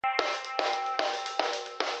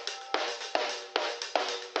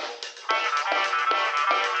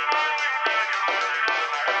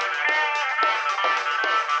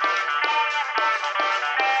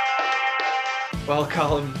Well,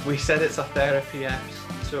 Callum, we said it's a therapy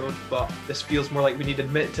episode, but this feels more like we need to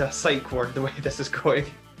admit to a psych ward the way this is going.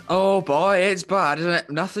 Oh boy, it's bad, isn't it?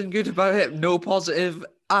 Nothing good about it. No positive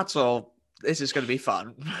at all. This is going to be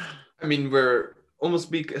fun. I mean, we're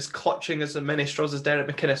almost be as clutching as many straws as Derek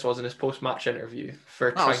McInnes was in his post-match interview for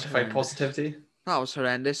That trying was to find horrendous. positivity. That was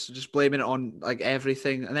horrendous. Just blaming it on like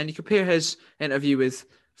everything, and then you compare his interview with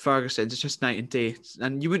Ferguson's. It's just night and day.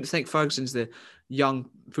 And you wouldn't think Ferguson's the young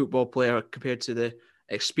football player compared to the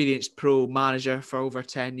experienced pro manager for over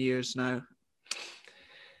 10 years now.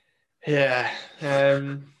 Yeah,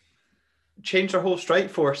 changed our whole strike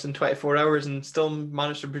force in 24 hours and still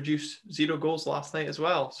managed to produce 0 goals last night as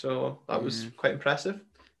well. So that was quite impressive.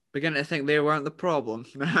 Beginning to think they weren't the problem.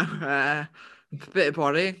 Bit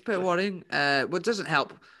worrying. What doesn't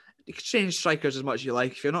help, you can change strikers as much as you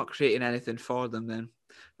like. If you're not creating anything for them, then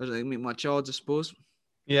doesn't make much odds, I suppose.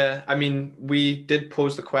 Yeah, I mean, we did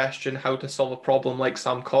pose the question how to solve a problem like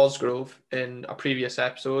Sam Cosgrove in a previous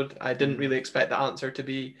episode. I didn't really expect the answer to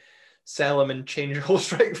be sell him and change your whole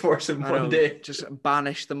strike force in one day. Just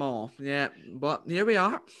banish them all. Yeah, but here we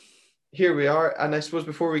are. Here we are, and I suppose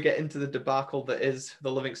before we get into the debacle that is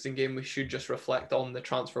the Livingston game, we should just reflect on the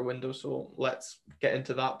transfer window. So let's get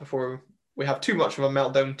into that before we have too much of a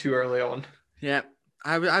meltdown too early on. Yeah,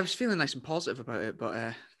 I was feeling nice and positive about it,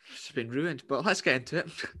 but it's been ruined. But let's get into it.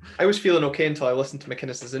 I was feeling okay until I listened to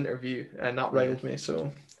McInnes's interview, and that riled me.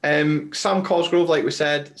 So, Sam Cosgrove, like we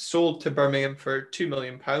said, sold to Birmingham for £2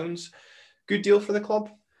 million. Good deal for the club.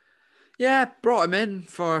 Yeah, brought him in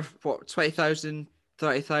for what 20,000,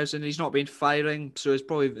 30,000. He's not been firing, so his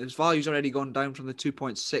value's already gone down from the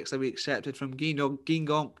 2.6 that we accepted from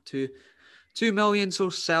Guingamp to 2 million. So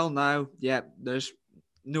sell now. Yeah, there's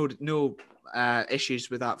no issues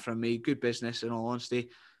with that from me. Good business, in all honesty.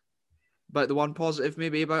 But the one positive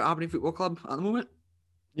maybe about Aberdeen Football Club at the moment.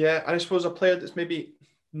 Yeah, and I suppose a player that's maybe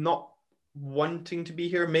not wanting to be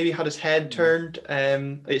here, maybe had his head turned.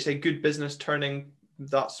 It's a good business turning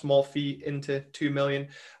that small fee into 2 million.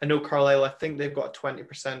 I know Carlisle, I think they've got a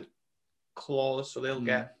 20% clause, so they'll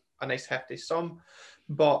get a nice hefty sum.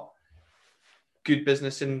 But good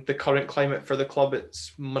business in the current climate for the club.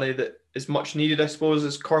 It's money that is much needed, I suppose,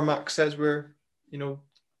 as Cormac says, we're,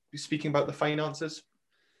 speaking about the finances.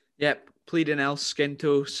 Yep, pleading El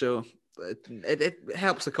Skinto, so it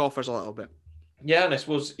helps the coffers a little bit. Yeah, and I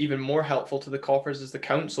suppose even more helpful to the coffers is the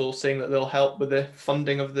council saying that they'll help with the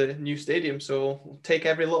funding of the new stadium. So we'll take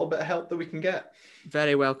every little bit of help that we can get.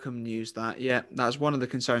 Very welcome news that. Yeah, that's one of the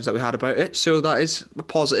concerns that we had about it. So that is a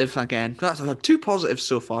positive again. That's 2 positives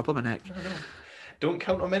so far, blooming heck. Don't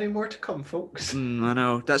count on many more to come, folks. I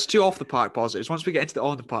know. That's 2 off the park positives. Once we get into the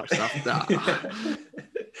on the park stuff.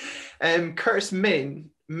 Curtis Main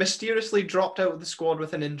mysteriously dropped out of the squad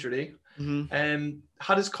with an injury.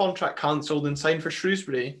 Had his contract cancelled and signed for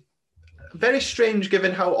Shrewsbury. Very strange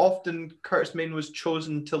given how often Curtis Main was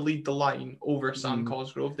chosen to lead the line over Sam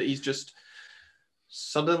Cosgrove, that he's just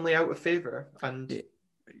suddenly out of favour and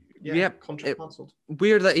contract cancelled.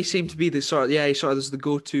 Weird that he seemed to be he sort of was the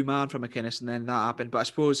go-to man for McInnes, and then that happened. But I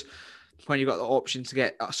suppose when you got the option to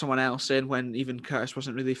get someone else in, when even Curtis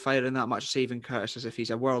wasn't really firing that much, saving Curtis as if he's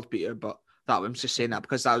a world beater, but that I'm just saying that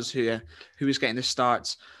because that was who was getting the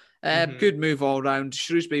starts. Good move all round.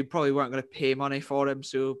 Shrewsbury probably weren't going to pay money for him,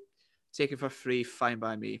 so take it for free, fine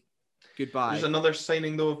by me. Goodbye. There's another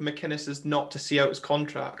signing though of McInnes is not to see out his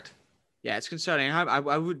contract. Yeah, it's concerning. I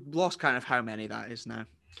would lost kind of how many that is now.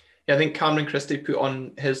 Yeah, I think Cameron Christie put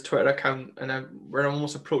on his Twitter account, and we're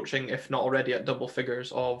almost approaching, if not already, at double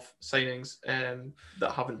figures of signings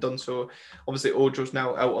that haven't done so. Obviously, Ojo's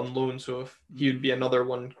now out on loan, so if he would be another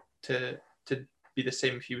one to be the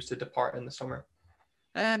same if he was to depart in the summer.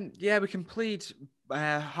 Yeah, we can plead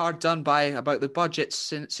hard done by about the budget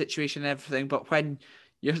situation and everything, but when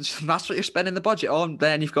that's what you're spending the budget on,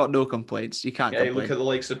 then you've got no complaints. You can't complain. Look at the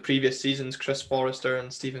likes of previous seasons, Chris Forrester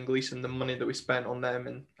and Stephen Gleeson, the money that we spent on them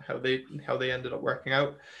and how they ended up working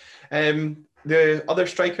out. The other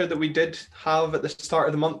striker that we did have at the start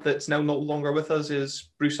of the month that's now no longer with us is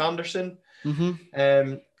Bruce Anderson.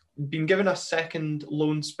 Been given a second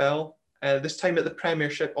loan spell. This time at the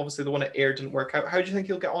Premiership, obviously the one at Ayr didn't work out. How do you think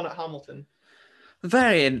he'll get on at Hamilton?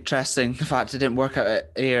 Very interesting. The fact it didn't work out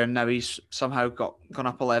at Ayr and now he's somehow gone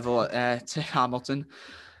up a level to Hamilton.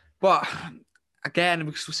 But again,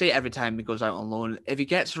 we say it every time he goes out on loan. If he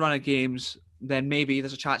gets a run of games, then maybe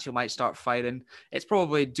there's a chance he might start firing. It's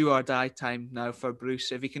probably do or die time now for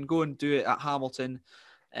Bruce. If he can go and do it at Hamilton,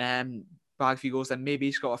 bag a few goals, then maybe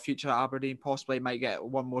he's got a future at Aberdeen. Possibly might get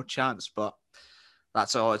one more chance, but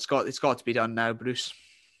that's all. It's got to be done now, Bruce.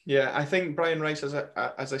 Yeah, I think Brian Rice,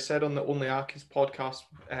 as I said on the Only Akis podcast,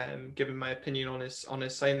 giving my opinion on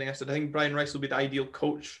his signing, I said I think Brian Rice will be the ideal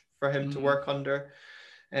coach for him to work under.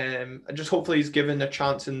 And just hopefully he's given a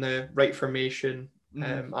chance in the right formation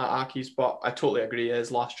at Akis. But I totally agree, it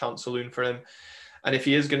is last chance saloon for him. And if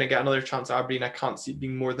he is going to get another chance at Aberdeen, I can't see it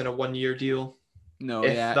being more than a 1-year deal. No,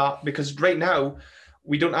 if yeah. that, because right now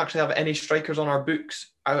we don't actually have any strikers on our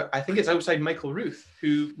books. I think it's outside Michael Ruth,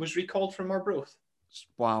 who was recalled from Arbroath.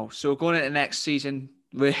 Wow. So going into next season,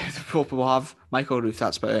 we hope we'll have Michael Ruth.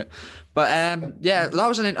 That's about it. But yeah, that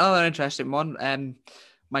was another interesting one.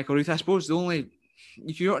 Michael Ruth, I suppose surely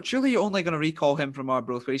you're only going to recall him from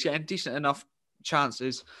Arbroath, but he's getting decent enough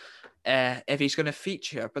chances if he's going to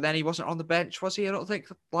feature. But then he wasn't on the bench, was he? I don't think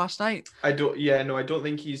last night. I don't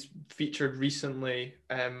think he's featured recently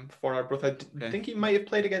for Arbroath. I think he might have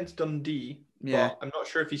played against Dundee, but I'm not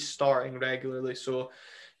sure if he's starting regularly. So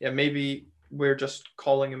yeah, maybe we're just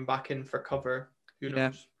calling him back in for cover. Who knows?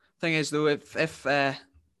 Yeah. Thing is though, if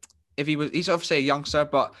he's obviously a youngster,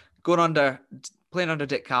 but playing under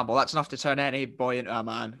Dick Campbell, that's enough to turn any boy into a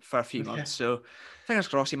man for a few months. So fingers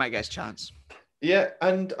crossed he might get his chance. Yeah,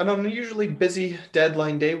 and an unusually busy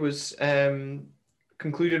deadline day was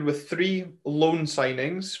concluded with 3 loan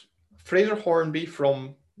signings. Fraser Hornby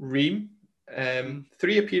from Ream,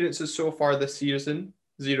 3 appearances so far this season,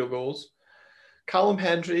 0 goals. Callum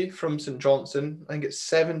Hendry from St Johnstone, I think it's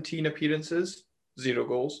 17 appearances, 0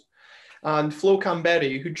 goals. And Flo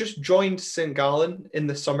Camberry, who just joined St Gallen in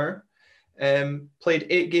the summer, played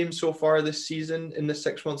 8 games so far this season in the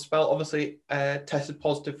 6-month spell. Obviously, tested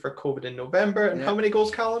positive for COVID in November. And how many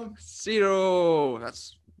goals, Callum? 0.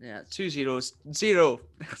 That's 2 zeros. 0.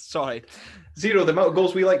 Sorry, 0. The amount of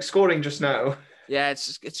goals we like scoring just now. Yeah,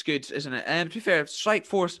 it's good, isn't it? And to be fair, Strike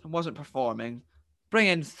Force wasn't performing. Bring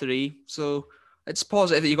in 3, so it's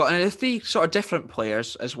positive that you got, and 3 sort of different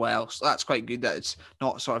players as well. So that's quite good that it's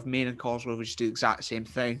not sort of Main and Cosgrove which do the exact same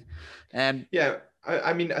thing. Yeah.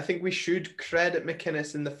 I mean, I think we should credit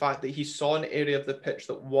McInnes in the fact that he saw an area of the pitch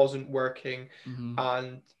that wasn't working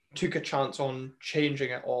and took a chance on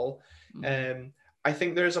changing it all. I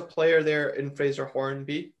think there's a player there in Fraser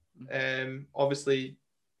Hornby. Obviously,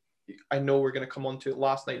 I know we're going to come on to it.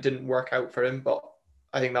 Last night didn't work out for him, but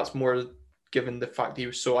I think that's more given the fact he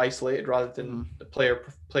was so isolated rather than the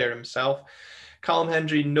player himself. Callum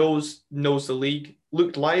Hendry knows the league.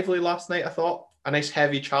 Looked lively last night, I thought. A nice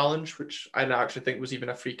heavy challenge, which I actually think was even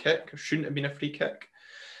a free kick. It shouldn't have been a free kick.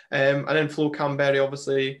 And then Flo Camberry,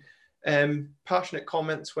 obviously, passionate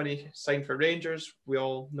comments when he signed for Rangers. We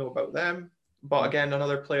all know about them. But again,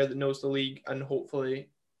 another player that knows the league and hopefully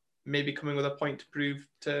maybe coming with a point to prove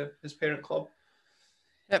to his parent club.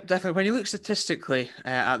 Yep, definitely. When you look statistically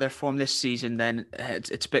at their form this season, then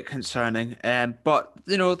it's a bit concerning. But,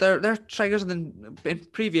 you know, they're triggers, and then in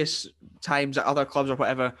previous times at other clubs or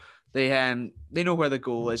whatever, they know where the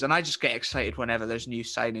goal is, and I just get excited whenever there's new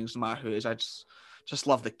signings, no matter who it is. I just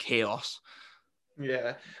love the chaos.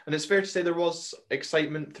 Yeah, and it's fair to say there was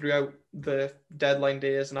excitement throughout the deadline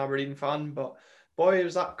day as an Aberdeen fan, but boy,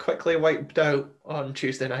 was that quickly wiped out on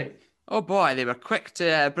Tuesday night. Oh boy, they were quick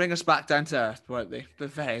to bring us back down to earth, weren't they? They're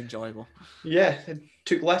very enjoyable. Yeah, it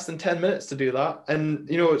took less than 10 minutes to do that. And,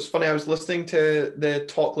 you know, it's funny, I was listening to the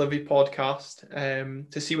Talk Livy podcast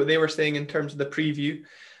to see what they were saying in terms of the preview.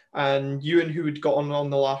 And Ewan, who had got on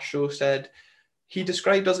the last show, said he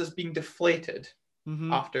described us as being deflated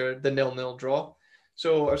after the 0-0 draw.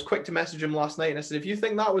 So I was quick to message him last night and I said, if you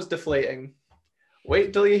think that was deflating,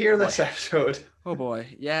 wait till you hear this episode. Oh boy.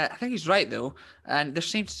 Yeah, I think he's right though. And there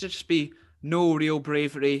seems to just be no real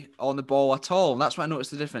bravery on the ball at all. And that's what I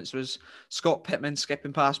noticed the difference was Scott Pittman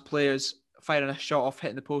skipping past players, firing a shot off,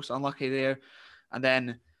 hitting the post, unlucky there. And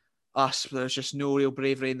then us, there's just no real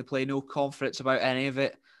bravery in the play, no confidence about any of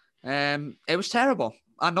it. It was terrible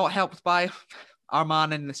and not helped by our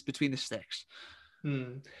man in this between the sticks.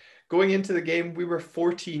 Going into the game, we were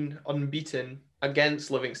 14 unbeaten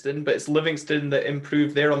against Livingston, but it's Livingston that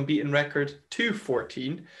improved their unbeaten record to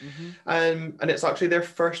 14. And it's actually their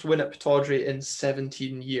first win at Pittodrie in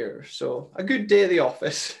 17 years. So a good day at the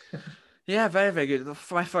office. Yeah, very, very good.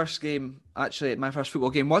 For my first game, actually, my first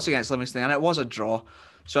football game was against Livingston and it was a draw.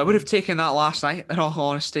 So I would have taken that last night, in all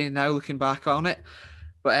honesty, now looking back on it.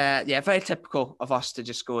 But yeah, very typical of us to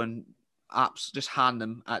just go and just hand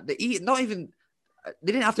them at the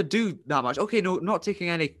they didn't have to do that much. Okay, no, not taking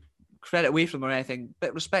any credit away from them or anything,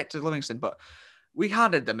 but respect to Livingston. But we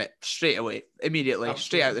handed them it straight away, immediately, Absolutely.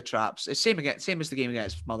 Straight out the traps. It's same as the game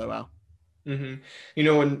against Motherwell. You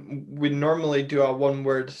know, and we normally do a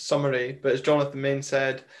one-word summary, but as Jonathan Main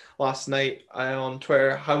said last night on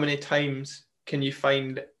Twitter, how many times can you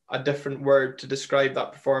find a different word to describe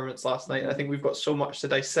that performance last night. I think we've got so much to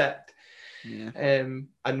dissect. Yeah.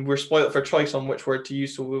 And we're spoiled for choice on which word to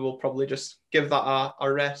use, so we will probably just give that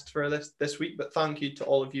a rest for this week. But thank you to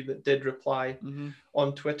all of you that did reply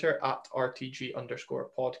on Twitter at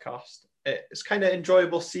 @RTG_podcast. It's kind of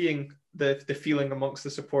enjoyable seeing the feeling amongst the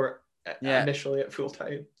support initially at full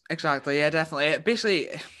time. Exactly, yeah, definitely. Basically,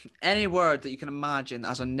 any word that you can imagine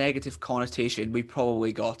as a negative connotation, we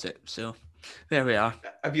probably got it. So there we are.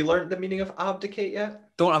 Have you learned the meaning of abdicate yet?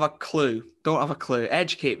 Don't have a clue.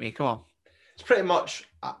 Educate me. Come on. It's pretty much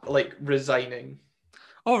like resigning.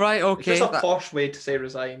 All right, okay. It's just a posh way to say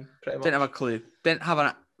resign, pretty much. Didn't have a clue. Didn't have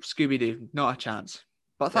a Scooby-Doo. Not a chance.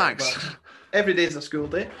 But thanks. But every day is a school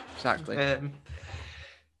day. Exactly.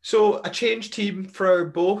 So a change team for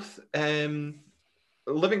both.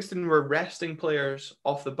 Livingston were resting players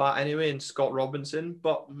off the bat anyway in Scott Robinson,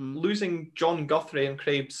 but losing John Guthrie and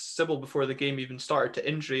Craig Sybil before the game even started to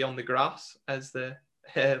injury on the grass, as the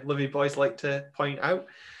Livy boys like to point out.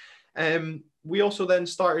 We also then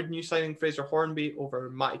started new signing Fraser Hornby over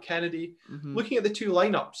Matty Kennedy. Looking at the two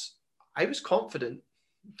lineups, I was confident.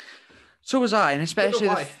 So was I, and especially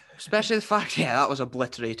the fact, that was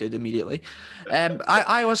obliterated immediately.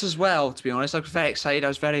 I was as well, to be honest. I was very excited. I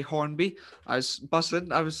was very Hornby. I was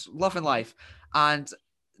buzzing. I was loving life.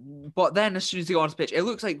 But then as soon as they got on the pitch, it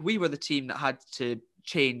looks like we were the team that had to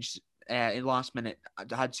change in last minute.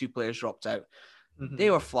 Had two players dropped out.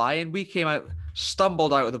 They were flying. We came out,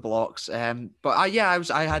 stumbled out of the blocks. But I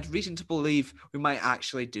had reason to believe we might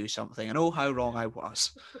actually do something. And oh, how wrong I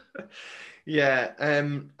was. Yeah,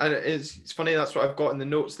 and it's funny, that's what I've got in the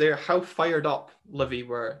notes there, how fired up Livy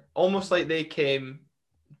were. Almost like they came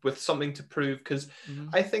with something to prove, because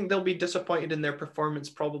I think they'll be disappointed in their performance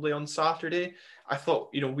probably on Saturday. I thought,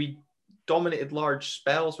 we dominated large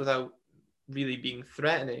spells without really being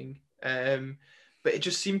threatening, but it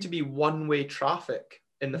just seemed to be one-way traffic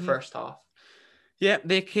in the first half. Yeah,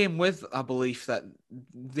 they came with a belief that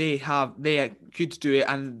they could do it,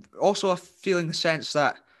 and also a feeling, the sense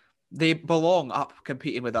that they belong up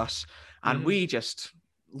competing with us, and we just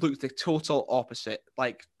looked the total opposite.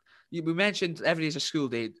 Like we mentioned, every day's a school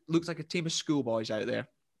day. It looks like a team of schoolboys out there.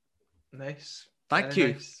 Nice. Thank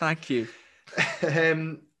you. Nice. Thank you.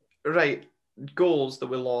 Right, goals that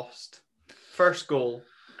we lost. First goal,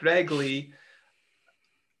 Greg Lee.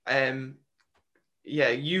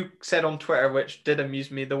 You said on Twitter, which did amuse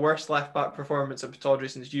me, the worst left-back performance at Pittodrie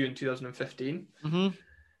since you in 2015.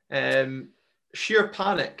 Sheer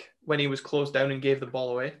panic when he was closed down and gave the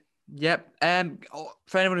ball away. Yep.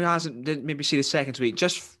 For anyone who didn't maybe see the second tweet,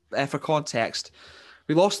 just for context,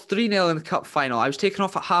 we lost 3-0 in the cup final. I was taken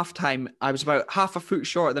off at half-time. I was about half a foot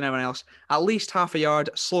shorter than everyone else, at least half a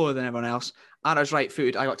yard slower than everyone else, and I was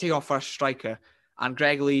right-footed. I got taken off for a striker, and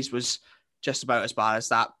Greg Lee's was just about as bad as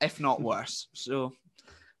that, if not worse. So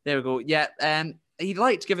there we go. Yeah, he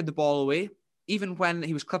liked giving the ball away, even when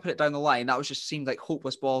he was clipping it down the line. That was just seemed like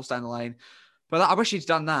hopeless balls down the line. But I wish he'd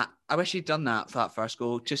done that. I wish he'd done that for that first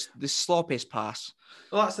goal. Just the sloppiest pass.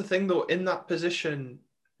 Well, that's the thing, though. In that position,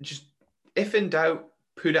 just if in doubt,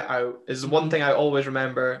 put it out is the one thing I always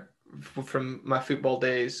remember from my football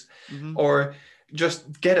days. Or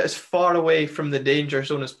just get it as far away from the danger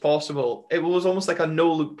zone as possible. It was almost like a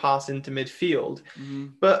no-look pass into midfield.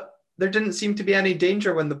 But there didn't seem to be any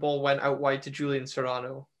danger when the ball went out wide to Julian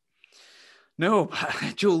Serrano. No,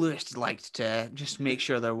 Joe Lewis liked to just make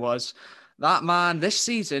sure there was. That man, this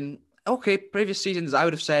season, okay, previous seasons, I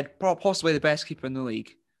would have said possibly the best keeper in the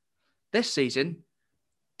league. This season,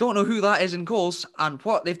 don't know who that is in goals, and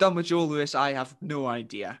what they've done with Joe Lewis, I have no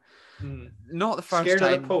idea. Not the first time.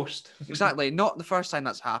 Scared of the post. Exactly, not the first time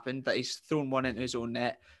that's happened, that he's thrown one into his own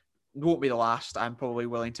net. Won't be the last, I'm probably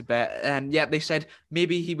willing to bet. And they said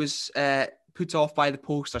maybe he was put off by the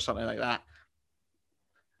post or something like that.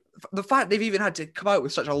 The fact they've even had to come out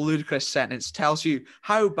with such a ludicrous sentence tells you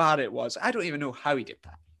how bad it was. I don't even know how he did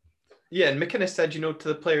that. Yeah, and McInnes said, to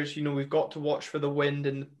the players, we've got to watch for the wind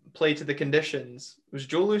and play to the conditions. Was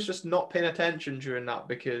Joe Lewis just not paying attention during that?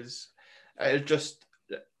 Because it just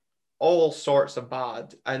all sorts of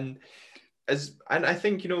bad. And I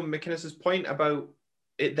think, McInnes's point about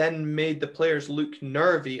it then made the players look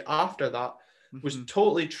nervy after that was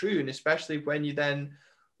totally true. And especially when you then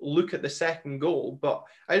look at the second goal. But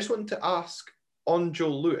I just wanted to ask on Joe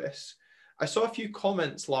Lewis, I saw a few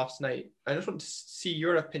comments last night. I just want to see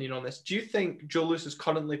your opinion on this. Do you think Joe Lewis is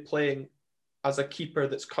currently playing as a keeper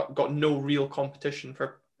that's got no real competition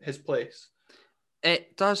for his place?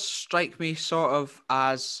 It does strike me sort of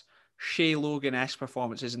as Shea Logan-esque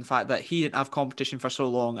performances in the fact that he didn't have competition for so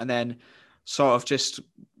long and then sort of just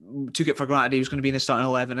took it for granted he was going to be in the starting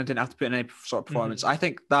 11 and didn't have to put in any sort of performance. I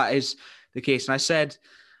think that is the case. And I said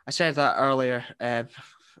that earlier.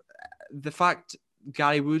 The fact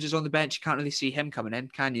Gary Woods is on the bench, you can't really see him coming in,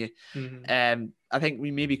 can you? I think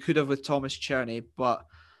we maybe could have with Thomas Cherney, but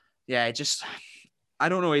yeah, I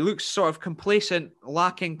don't know. He looks sort of complacent,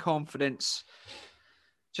 lacking confidence,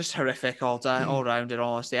 just horrific all round. In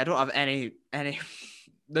all honesty, I don't have any.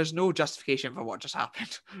 There's no justification for what just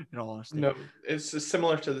happened. In all honesty, no, it's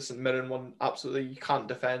similar to the St Mirren one. Absolutely, you can't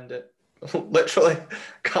defend it. Literally,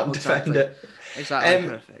 can't defend it. Exactly,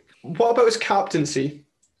 perfect. What about his captaincy?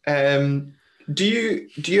 Do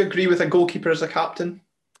you agree with a goalkeeper as a captain?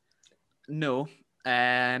 No.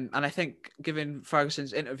 And I think, given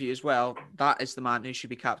Ferguson's interview as well, that is the man who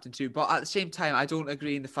should be captain too. But at the same time, I don't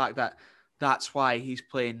agree in the fact that that's why he's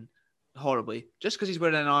playing horribly. Just because he's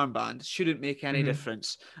wearing an armband shouldn't make any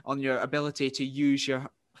difference on your ability to use your,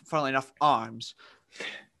 funnily enough, arms.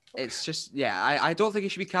 It's just, I don't think he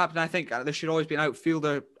should be captain. I think there should always be an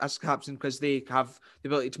outfielder as captain because they have the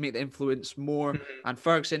ability to make the influence more. And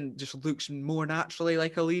Ferguson just looks more naturally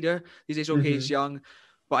like a leader. These days, okay, he's young.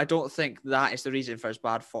 But I don't think that is the reason for his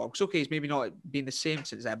bad form. Because, okay, he's maybe not been the same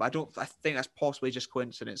since then, but I think that's possibly just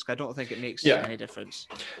coincidence. I don't think it makes any difference.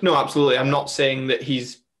 No, absolutely. I'm not saying that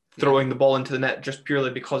he's throwing the ball into the net just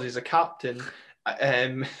purely because he's a captain.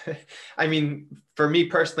 I mean, for me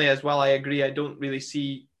personally as well, I agree. I don't really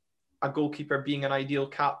see a goalkeeper being an ideal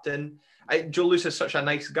captain. Joe Lewis is such a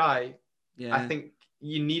nice guy. Yeah. I think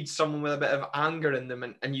you need someone with a bit of anger in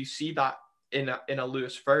them, and you see that in a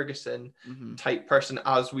Lewis Ferguson type person,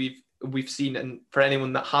 as we've seen. And for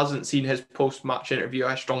anyone that hasn't seen his post-match interview,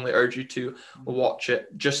 I strongly urge you to watch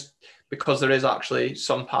it, just because there is actually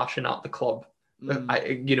some passion at the club.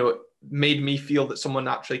 It made me feel that someone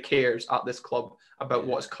actually cares at this club about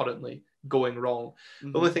what's currently going wrong.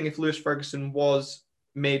 The only thing, if Lewis Ferguson was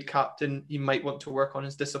made captain, he might want to work on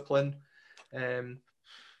his discipline.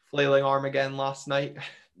 Flailing arm again last night.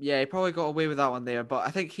 Yeah, he probably got away with that one there. But I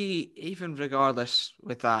think even regardless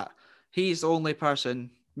with that, he's the only person,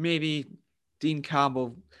 maybe Dean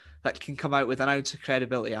Campbell, that can come out with an ounce of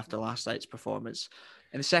credibility after last night's performance.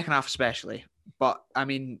 In the second half especially. But, I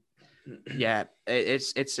mean, yeah, it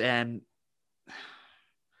doesn't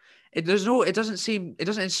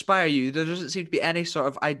inspire you. There doesn't seem to be any sort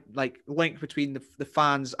of link between the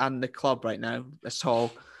fans and the club right now at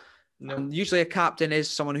all. No. And usually a captain is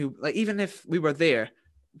someone who, even if we were there,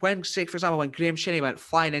 when, say, for example, when Graham Shinney went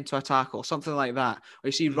flying into a tackle, something like that, or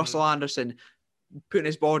you see Russell Anderson putting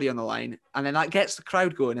his body on the line, and then that gets the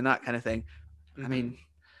crowd going and that kind of thing. I mean,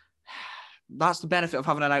 that's the benefit of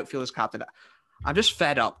having an outfielder's captain. I'm just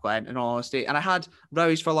fed up, Glenn, in all honesty. And I had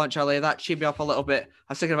Rowies for lunch earlier. That cheered me up a little bit.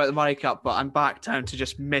 I was thinking about the Murray Cup, but I'm back down to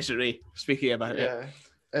just misery speaking about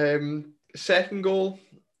it. Second goal,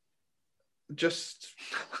 just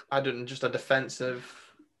a defensive...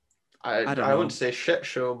 I wouldn't say shit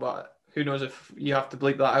show, but who knows if you have to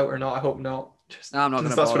bleep that out or not. I hope not. I'm not going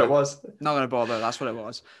to bother. That's what it was. Not going to bother. That's what it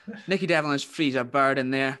was. Nicky Devlin's frees a bird in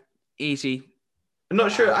there. Easy. I'm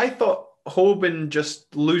not sure. I thought Hoban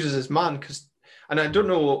just loses his man and I don't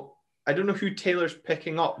know who Taylor's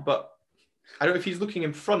picking up, but I don't know if he's looking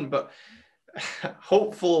in front, but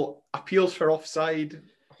hopeful appeals for offside,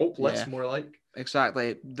 hopeless more like.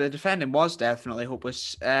 Exactly. The defending was definitely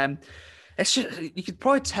hopeless. It's just, you could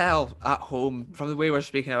probably tell at home from the way we're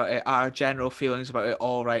speaking about it, our general feelings about it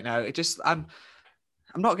all right now. I'm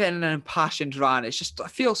not getting an impassioned rant. It's just, I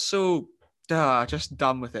feel so just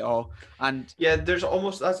done with it all. And yeah,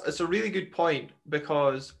 it's a really good point,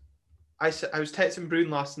 because I was texting Brune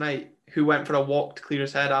last night, who went for a walk to clear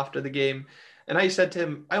his head after the game, and I said to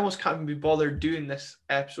him, I almost can't even be bothered doing this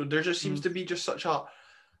episode. There just seems to be just such a,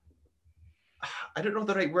 I don't know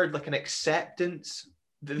the right word, like an acceptance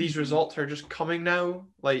that these results are just coming now.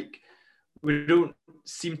 Like, we don't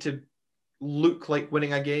seem to look like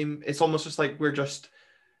winning a game. It's almost just like we're just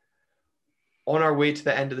on our way to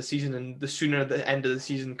the end of the season, and the sooner the end of the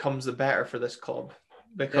season comes, the better for this club,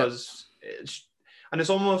 because it's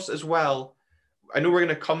almost as well, I know we're going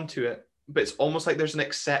to come to it, but it's almost like there's an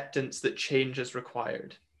acceptance that change is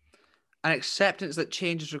required. An acceptance that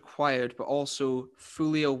change is required, but also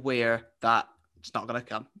fully aware that it's not going to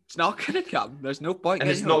come. It's not going to come. There's no point. And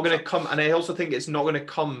it's not going to come. And I also think it's not going to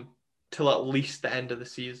come till at least the end of the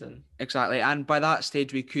season. Exactly. And by that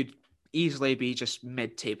stage, we could easily be just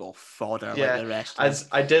mid-table fodder like the rest. As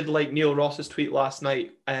I did like Neil Ross's tweet last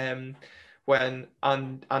night, when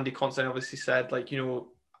Andy Considine obviously said, I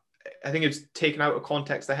think it's taken out of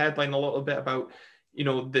context, the headline a little bit about,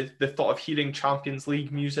 the thought of hearing Champions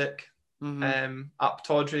League music at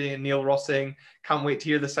Pittodrie, and Neil Ross saying, "Can't wait to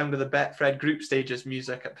hear the sound of the Betfred group stages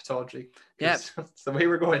music at Pittodrie." Yeah, that's the way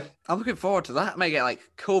we're going. I'm looking forward to that. I might get like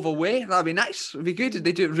Cove Away. That'd be nice. It'd be good if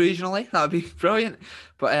they do it regionally. That'd be brilliant.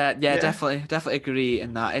 But definitely agree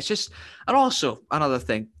in that. It's just, and also another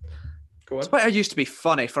thing. Twitter used to be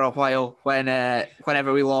funny for a while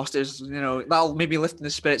whenever we lost. It was, that'll maybe lifting the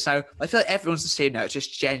spirits now. I feel like everyone's the same now. It's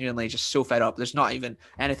just genuinely just so fed up. There's not even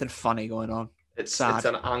anything funny going on. It's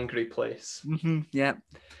an angry place. Yeah.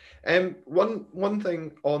 One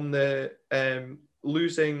thing on the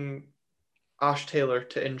losing Ash Taylor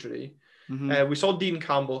to injury, we saw Dean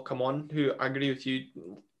Campbell come on, who I agree with you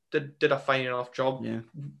did a fine enough job,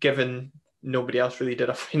 given nobody else really did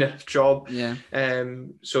a fine enough job. Yeah.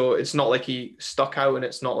 So it's not like he stuck out, and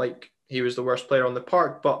it's not like he was the worst player on the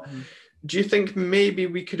park. But do you think maybe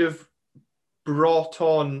we could have brought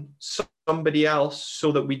on somebody else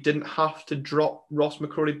so that we didn't have to drop Ross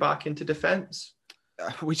McCrory back into defence?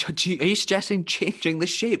 Are you suggesting changing the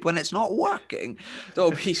shape when it's not working? That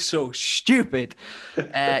would be so stupid.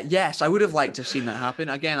 Yes, I would have liked to have seen that happen.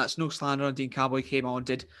 Again, that's no slander on Dean Campbell. He came on,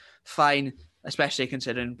 did fine, especially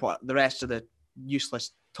considering what the rest of the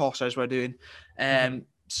useless tossers were doing.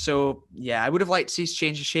 So, yeah, I would have liked to see us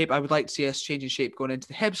change the shape. I would like to see us changing shape going into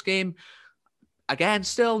the Hibs game. Again,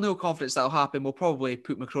 still no confidence that'll happen. We'll probably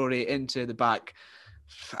put McCrory into the back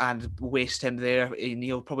and waste him there. And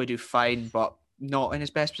he'll probably do fine, but not in his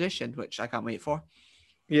best position, which I can't wait for.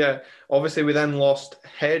 Yeah, obviously we then lost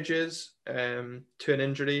Hedges to an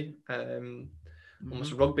injury,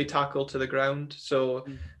 almost a rugby tackle to the ground. So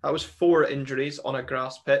that was 4 injuries on a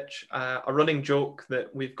grass pitch. A running joke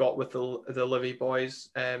that we've got with the Livy boys.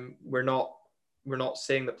 We're not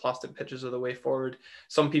saying that plastic pitches are the way forward.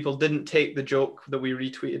 Some people didn't take the joke that we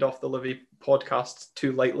retweeted off the Livy podcast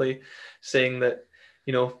too lightly, saying that,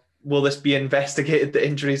 will this be investigated, the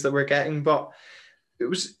injuries that we're getting? But it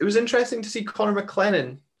was interesting to see Connor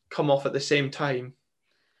McLennan come off at the same time.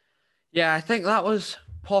 Yeah, I think that was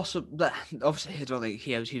possible. Obviously, I don't think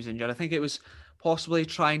he was injured. I think it was possibly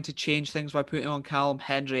trying to change things by putting on Callum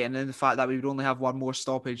Hendry, and then the fact that we would only have one more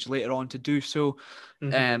stoppage later on to do so,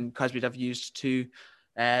 because we'd have used 2.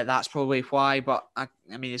 That's probably why. But I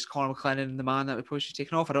mean, is Connor McLennan the man that we probably should be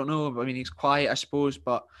taken off? I don't know. I mean, he's quiet, I suppose,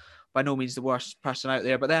 but by no means the worst person out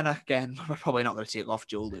there. But then again, we're probably not going to take off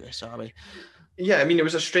Joel Lewis, are we? Yeah, I mean, it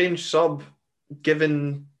was a strange sub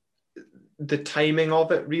given the timing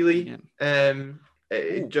of it, really.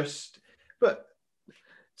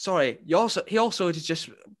 Sorry, he also did just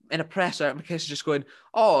in a presser, McKissick just going,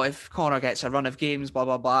 "Oh, if Connor gets a run of games, blah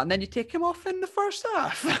blah blah," and then you take him off in the first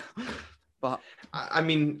half. But I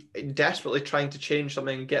mean, desperately trying to change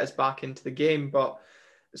something and get us back into the game, but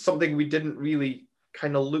something we didn't really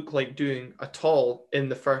kind of look like doing at all in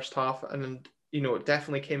the first half, and it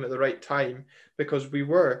definitely came at the right time because we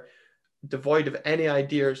were devoid of any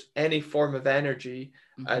ideas, any form of energy,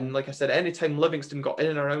 and like I said, anytime Livingston got in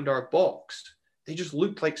and around our box, they just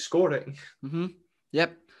looked like scoring.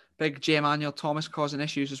 Yep, big J. Emmanuel Thomas causing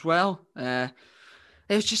issues as well.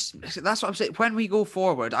 It's just, that's what I'm saying. When we go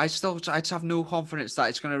forward, I just have no confidence that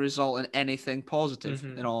it's going to result in anything positive.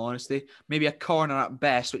 In all honesty, maybe a corner at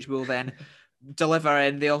best, which will then deliver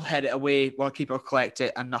and they'll head it away, while keeper will collect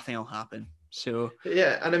it, and nothing will happen. So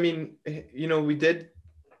yeah, and I mean, we did.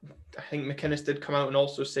 I think McInnes did come out and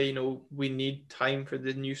also say, we need time for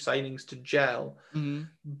the new signings to gel.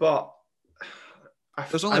 But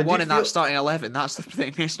there's only one in that starting 11. That's the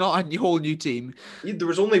thing. It's not a whole new team. There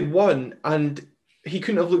was only one, and he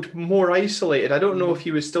couldn't have looked more isolated. I don't know if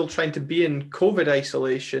he was still trying to be in COVID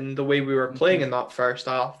isolation the way we were playing in that first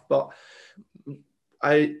half, but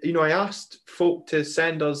I asked folk to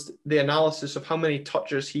send us the analysis of how many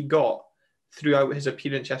touches he got throughout his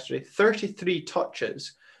appearance yesterday. 33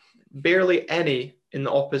 touches, barely any in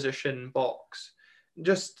the opposition box.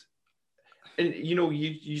 Just, and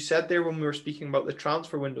you said there when we were speaking about the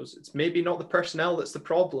transfer windows, it's maybe not the personnel that's the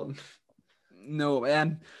problem. No,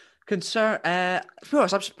 concern. To be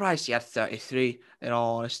honest, I'm surprised he had 33. In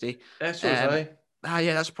all honesty, So was I.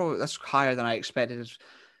 Yeah, that's higher than I expected.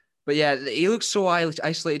 But yeah, he looks so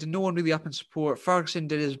isolated. No one really up in support. Ferguson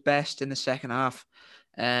did his best in the second half,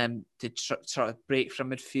 to sort of break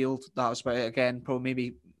from midfield. That was about it. Again, probably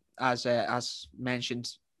maybe as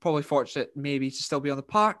mentioned, probably fortunate maybe to still be on the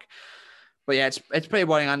park. But yeah, it's pretty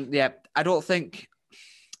worrying. And yeah, I don't think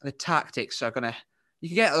the tactics are gonna. You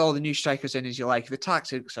can get all the new strikers in as you like. The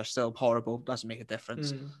tactics are still horrible. Doesn't make a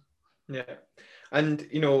difference. Yeah. And,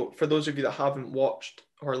 for those of you that haven't watched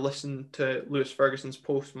or listened to Lewis Ferguson's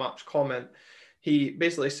post-match comment, he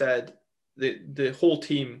basically said the whole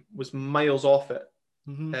team was miles off it.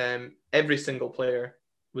 Every single player.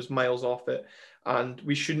 was miles off it, and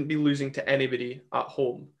we shouldn't be losing to anybody at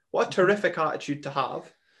home. What a terrific attitude to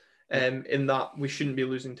have, in that we shouldn't be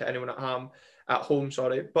losing to anyone at home.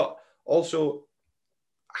 Sorry, but also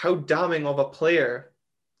how damning of a player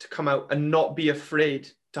to come out and not be afraid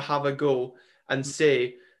to have a go and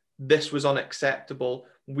say this was unacceptable.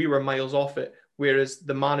 We were miles off it, whereas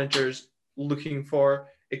the manager's looking for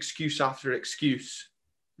excuse after excuse.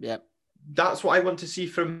 Yep. That's what I want to see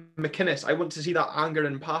from McInnes. I want to see that anger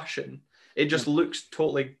and passion. It just looks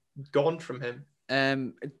totally gone from him.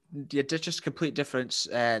 Yeah, there's just complete difference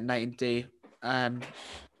night and day.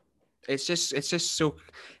 It's just so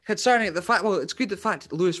concerning. The fact, it's good the fact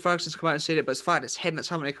that Lewis Ferguson's come out and said it, but it's the fact it's him that's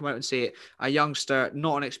having to come out and say it. A youngster,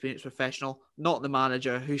 not an experienced professional, not the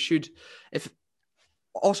manager, who should, if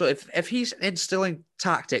he's instilling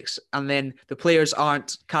tactics and then the players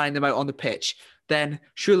aren't carrying them out on the pitch, then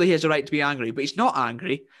surely he has a right to be angry. But he's not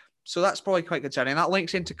angry, so that's probably quite concerning. That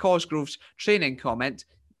links into Cosgrove's training comment.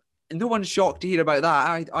 And no one's shocked to hear about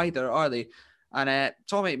that either, are they? And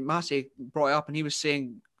Tommy Massey brought it up, and he was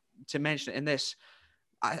saying to mention it in this.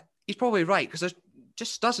 He's probably right, because there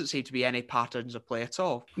just doesn't seem to be any patterns of play at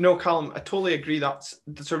all. No, Callum, I totally agree. That's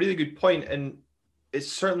a really good point. And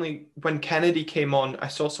it's certainly, when Kennedy came on, I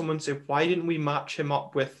saw someone say, why didn't we match him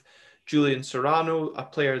up with Julian Serrano, a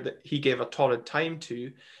player that he gave a torrid time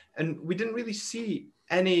to? And we didn't really see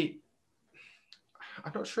any,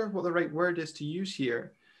 I'm not sure what the right word is to use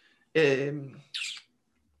here. Because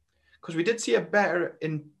we did see a better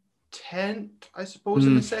intent, I suppose,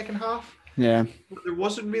 in the second half. Yeah. But there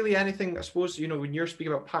wasn't really anything, I suppose, when you're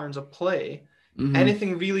speaking about patterns of play,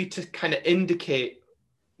 anything really to kind of indicate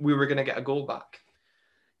we were going to get a goal back.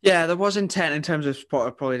 Yeah, there was intent in terms of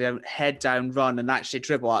probably head down run and actually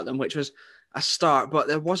dribble at them, which was a start, but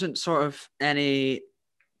there wasn't there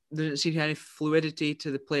didn't seem to be any fluidity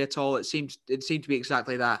to the play at all. It seemed to be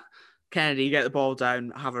exactly that. Kennedy, get the ball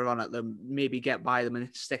down, have a run at them, maybe get by them and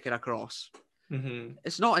stick it across. Mm-hmm.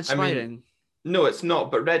 It's not inspiring. No, it's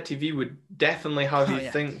not, but Red TV would definitely have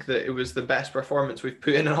you think that it was the best performance we've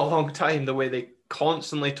put in a long time, the way they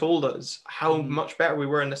constantly told us how much better we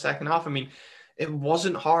were in the second half. I mean, it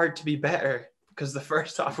wasn't hard to be better, because the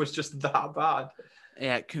first half was just that bad.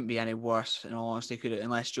 Yeah, it couldn't be any worse, in all honesty, could it?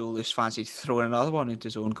 Unless Joe Lewis fancied throwing another one into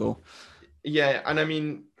his own goal. Yeah, and I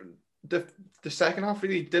mean, the second half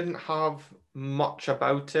really didn't have much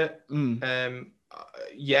about it.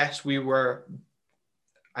 Yes, we were,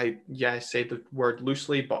 I say the word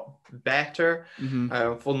loosely, but better.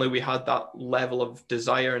 If only we had that level of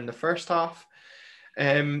desire in the first half.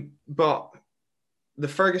 But the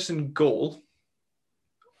Ferguson goal,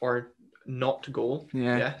 or not goal,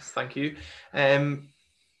 yes, thank you.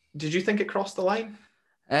 Did you think it crossed the line?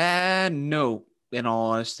 No. In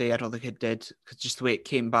all honesty, I don't think it did, because just the way it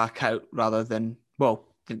came back out rather than,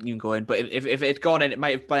 didn't even go in. But if it had gone in, it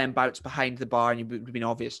might have been bounced behind the bar and it would have been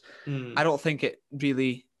obvious. I don't think it did.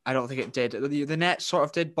 The net sort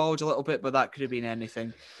of did bulge a little bit, but that could have been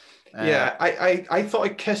anything. I thought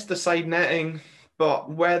it kissed the side netting,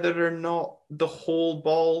 but whether or not the whole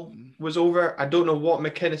ball was over, I don't know what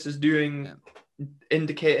McInnes is doing,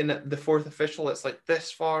 indicating that the fourth official, it's like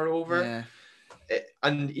this far over.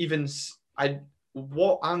 And even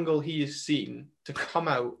what angle he has seen to come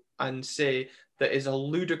out and say that is a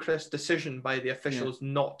ludicrous decision by the officials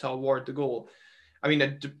not to award the goal. I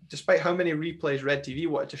mean, despite how many replays Red TV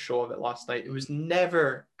wanted to show of it last night, it was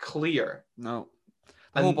never clear. No.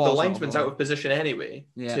 And the linesman's out of position anyway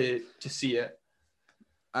to see it.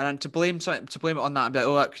 And to blame it on that and be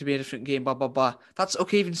like, that could be a different game, blah, blah, blah. That's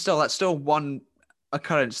okay, even still. That's still one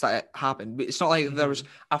occurrence that happened. It's not like there was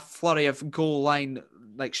a flurry of goal line,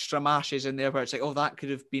 like stramashes in there where it's like, that could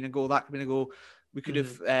have been a goal, that could have been a goal. We could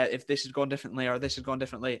have, if this had gone differently or this had gone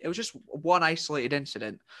differently. It was just one isolated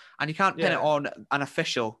incident. And you can't pin it on an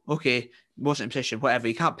official. Okay, wasn't in position, whatever.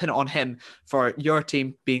 You can't pin it on him for your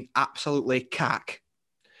team being absolutely cack.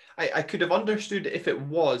 I could have understood if it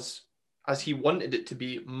was, as he wanted it to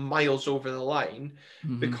be, miles over the line,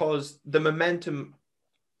 because the momentum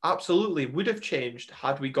absolutely would have changed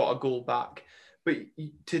had we got a goal back. But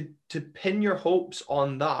to pin your hopes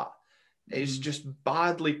on that is just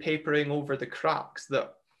badly papering over the cracks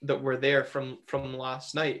that were there from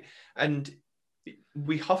last night. And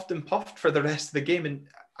we huffed and puffed for the rest of the game. And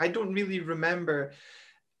I don't really remember,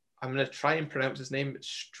 I'm going to try and pronounce his name,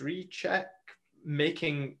 Striček,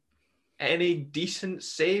 making any decent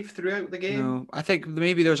save throughout the game. No, I think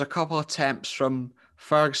maybe there was a couple of attempts from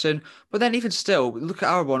Ferguson, but then even still, look at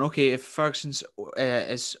our one. Okay, if Ferguson's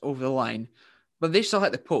is over the line, but they still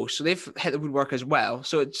hit the post, so they've hit the woodwork as well.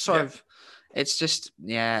 So it's sort of, it's just,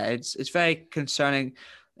 it's very concerning.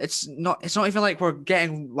 It's not even like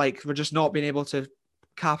we're just not being able to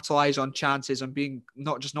capitalize on chances and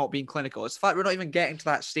not being clinical. It's the fact we're not even getting to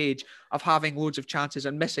that stage of having loads of chances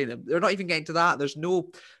and missing them. They're not even getting to that. There's no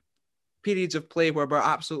periods of play where we're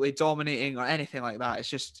absolutely dominating or anything like that. It's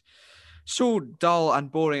just so dull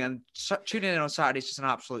and boring, and tuning in on Saturday is just an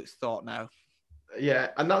absolute thought now. Yeah,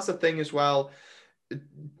 and that's the thing as well.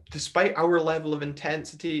 Despite our level of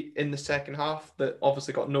intensity in the second half that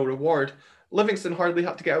obviously got no reward, Livingston hardly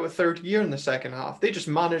had to get out a third gear in the second half. They just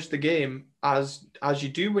managed the game as you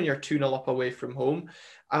do when you're 2-0 up away from home.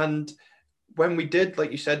 And when we did,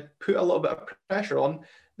 like you said, put a little bit of pressure on,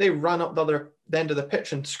 they ran up the end of the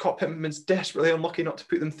pitch, and Scott Pittman's desperately unlucky not to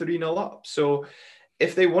put them 3-0 up. So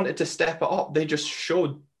if they wanted to step it up, they just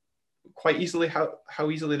showed quite easily how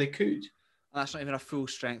easily they could. That's not even a full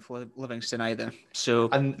strength Livingston either. So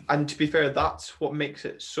and to be fair, that's what makes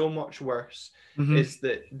it so much worse. Is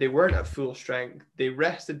that they weren't at full strength. They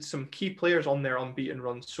rested some key players on their unbeaten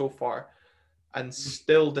run so far, and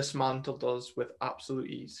still dismantled us with absolute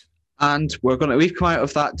ease. And we've come out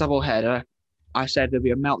of that double header. I said there'd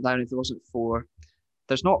be a meltdown if there wasn't 4.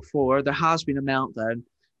 There's not 4. There has been a meltdown.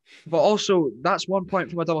 But also, that's 1 point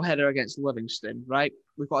from a double header against Livingston, right?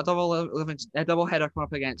 We've got a double header coming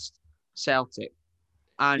up against Celtic.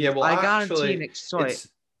 And yeah, well, I guarantee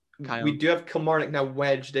we do have Kilmarnock now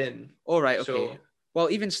wedged in. All right, okay. So,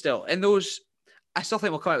 well, even still, in those, I still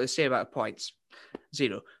think we'll come out with the same amount of points.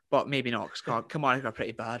 0. But maybe not, because Kilmarnock are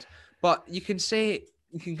pretty bad. But you can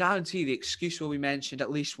guarantee the excuse will be mentioned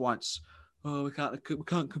at least once. Oh, we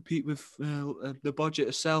can't compete with the budget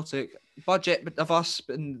of Celtic. Budget of us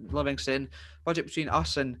and Livingston. Budget between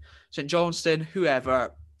us and St Johnstone,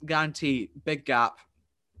 whoever. Guarantee big gap.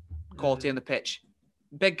 Quality on the pitch.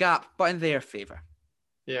 Big gap, but in their favour.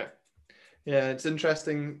 Yeah. Yeah, it's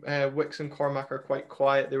interesting. Wicks and Cormac are quite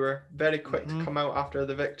quiet. They were very quick to come out after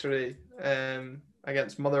the victory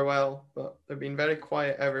against Motherwell, but they've been very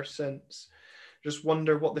quiet ever since. Just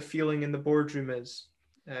wonder what the feeling in the boardroom is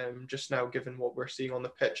just now, given what we're seeing on the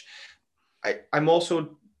pitch. I'm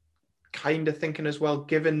also kind of thinking as well,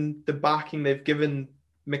 given the backing they've given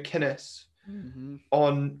McInnes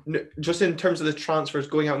on just in terms of the transfers,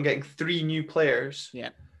 going out and getting 3 new players. Yeah.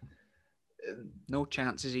 No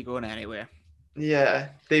chance is he going anywhere. Yeah,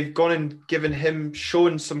 they've gone and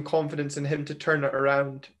shown some confidence in him to turn it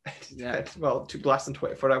around. Yeah. Well, it took less than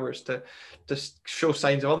 24 hours to show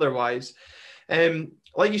signs of otherwise.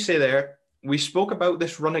 Like you say there, we spoke about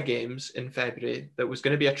this run of games in February that was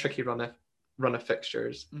going to be a tricky run of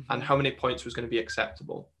fixtures and how many points was going to be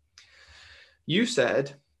acceptable. You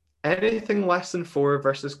said anything less than 4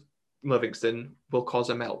 versus Livingston will cause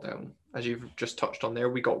a meltdown, as you've just touched on there.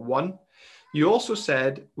 We got 1. You also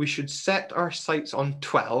said we should set our sights on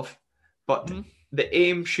 12, but the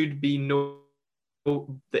aim should be 8.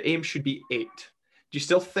 Do you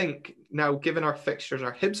still think now, given our fixtures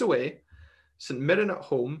are Hibs away, St Mirren at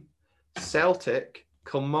home, Celtic,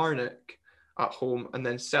 Kilmarnock at home, and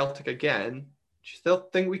then Celtic again, do you still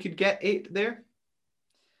think we could get 8 there?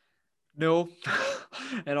 No,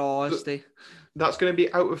 in all honesty. That's going to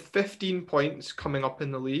be out of 15 points coming up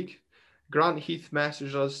in the league. Grant Heath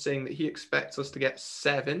messaged us saying that he expects us to get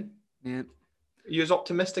 7. Yeah. Are you as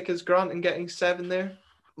optimistic as Grant in getting 7 there?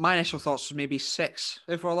 My initial thoughts was maybe 6.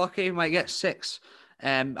 If we're lucky, we might get 6.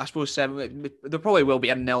 I suppose 7. There probably will be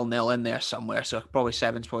a 0-0 in there somewhere, so probably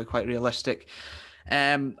 7 is probably quite realistic.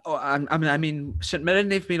 I mean, St Mirren,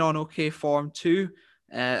 they've been on okay form too,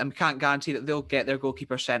 and we can't guarantee that they'll get their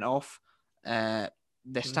goalkeeper sent off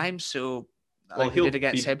this time. So, well, he did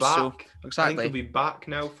against Hibs. Back. So exactly, I think he'll be back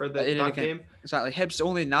now for that game. Exactly, Hibs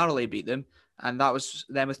only narrowly beat them, and that was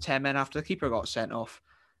them with 10 men after the keeper got sent off.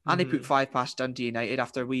 And they put 5 past Dundee United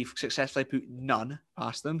after we've successfully put none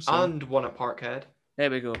past them. So. And 1 at Parkhead. There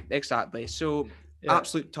we go. Exactly. So,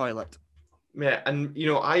 absolute toilet. Yeah, and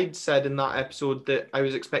I'd said in that episode that I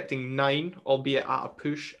was expecting 9, albeit at a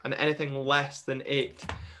push, and anything less than 8.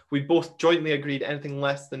 We both jointly agreed anything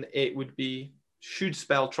less than 8 should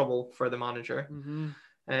spell trouble for the manager.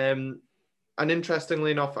 And interestingly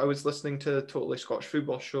enough, I was listening to the Totally Scottish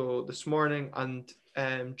Football show this morning, and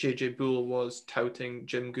JJ Bull was touting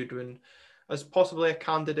Jim Goodwin as possibly a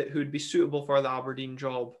candidate who would be suitable for the Aberdeen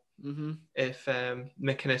job if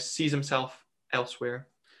McInnes sees himself elsewhere.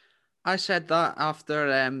 I said that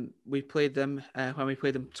after we played them, when we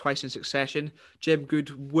played them twice in succession. Jim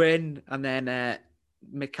Goodwin and then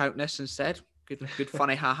McCountness instead. Good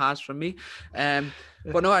funny ha-has from me.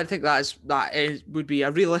 But no, I think that would be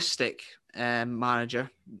a realistic manager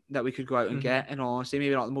that we could go out and get, in all honesty.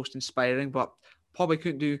 Maybe not the most inspiring, but probably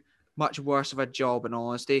couldn't do much worse of a job, in all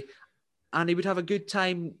honesty. and he would have a good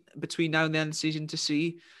time between now and the end of the season to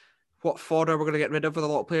see what fodder we're going to get rid of with a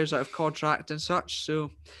lot of players out of contract and such. So,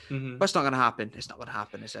 but it's not going to happen. It's not going to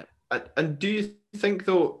happen, is it? And do you think,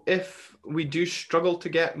 though, if we do struggle to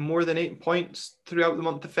get more than 8 points throughout the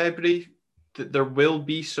month of February, that there will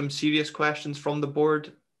be some serious questions from the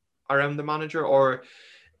board around the manager? Or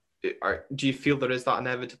do you feel there is that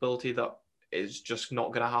inevitability that is just not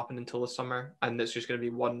going to happen until the summer, and it's just going to be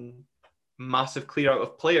one massive clear out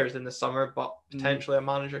of players in the summer, but potentially a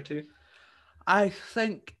manager too? I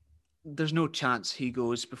think there's no chance he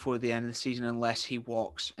goes before the end of the season unless he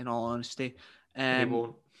walks, in all honesty. He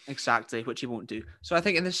won't. Exactly, which he won't do. So I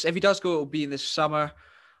think if he does go, it'll be in this summer,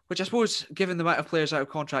 which I suppose, given the amount of players out of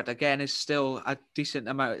contract, again, is still a decent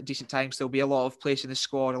time. There'll be a lot of place in the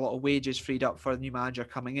squad, a lot of wages freed up for the new manager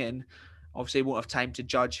coming in. Obviously, he won't have time to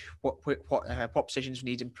judge what positions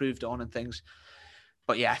need improved on and things.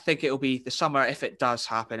 But yeah, I think it'll be the summer if it does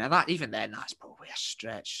happen, and that even then, that's probably a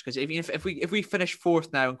stretch, because if we finish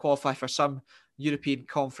fourth now and qualify for some European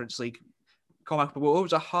Conference League, it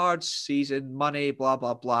was a hard season, money, blah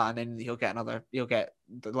blah blah, and then he'll get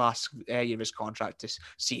the last year of his contract to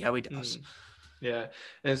see how he does. Yeah,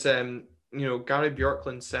 as Gary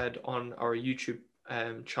Bjorklund said on our YouTube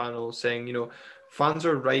channel, saying, fans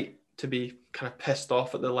are right to be kind of pissed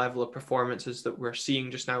off at the level of performances that we're seeing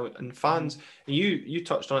just now, and fans, and you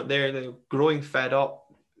touched on it there, they're growing fed up.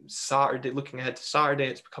 Saturday, looking ahead to Saturday,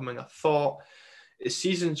 it's becoming a thought. The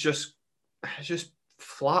season's just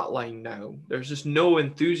flatline now. There's just no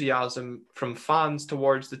enthusiasm from fans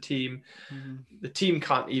towards the team. The team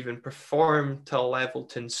can't even perform to a level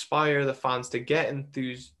to inspire the fans to get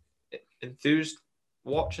enthused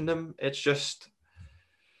watching them. It's just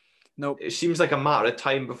It seems like a matter of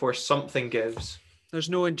time before something gives. There's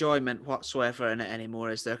no enjoyment whatsoever in it anymore,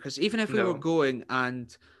 is there? Because even if we were going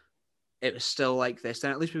and it was still like this,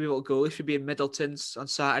 then at least we'd be able to go. At least we'd be in Middleton's on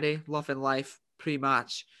Saturday, loving life,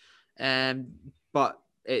 pre-match. But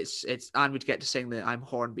and we'd get to sing the I'm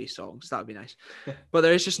Hornby songs. That would be nice. But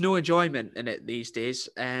there is just no enjoyment in it these days.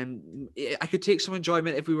 I could take some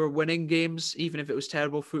enjoyment if we were winning games, even if it was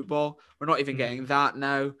terrible football. We're not even getting that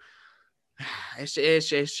now. It's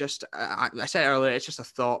just, I said earlier, it's just a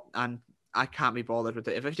thought, and I can't be bothered with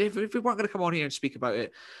it. If we weren't going to come on here and speak about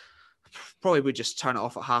it, probably would just turn it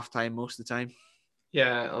off at halftime most of the time.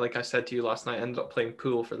 Yeah, like I said to you last night, I ended up playing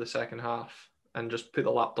pool for the second half and just put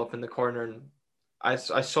the laptop in the corner, and I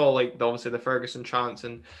saw obviously the Ferguson chance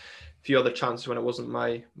and a few other chances when it wasn't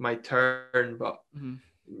my turn, but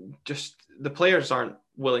just the players aren't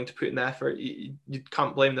willing to put in the effort. You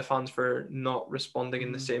can't blame the fans for not responding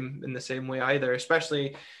in the same way either.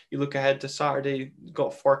 Especially you look ahead to Saturday,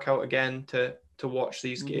 got to fork out again to watch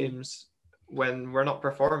these games when we're not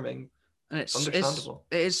performing. And it's understandable.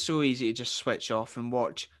 It is so easy to just switch off and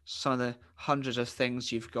watch some of the hundreds of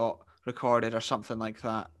things you've got recorded or something like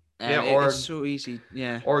that. It's so easy.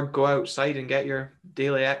 Yeah. Or go outside and get your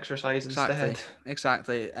daily exercise instead.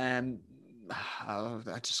 Exactly.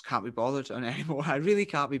 I just can't be bothered anymore. I really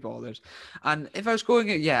can't be bothered. And if I was going,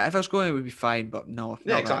 it would be fine. But no.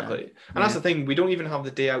 Yeah, exactly. And that's the thing. We don't even have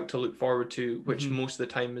the day out to look forward to, which most of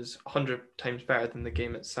the time is 100 times better than the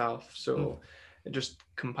game itself. So it just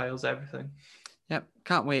compiles everything. Yep,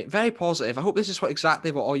 can't wait. Very positive. I hope this is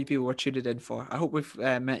exactly what all you people were tuned in for. I hope we've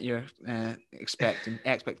met your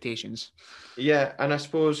expectations. Yeah, and I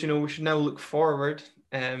suppose we should now look forward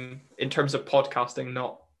in terms of podcasting,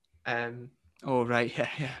 not. Oh right,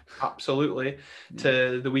 yeah. Absolutely,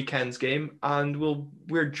 to the weekend's game, and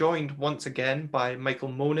we're joined once again by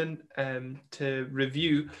Michael Monin to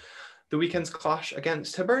review the weekend's clash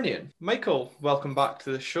against Hibernian. Michael, welcome back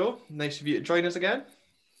to the show. Nice of you to join us again.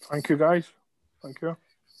 Thank you, guys. Thank you.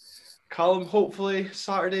 Callum, hopefully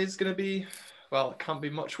Saturday's going to be, it can't be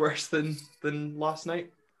much worse than last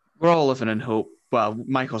night. We're all living in hope. Well,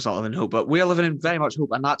 Michael's not living in hope, but we're living in very much hope,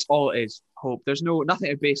 and that's all it is, hope. There's nothing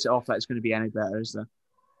to base it off that it's going to be any better, is there?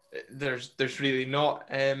 There's really not.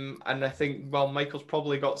 And I think, Michael's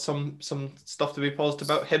probably got some stuff to be positive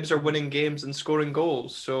about. Hibs are winning games and scoring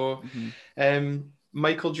goals. So,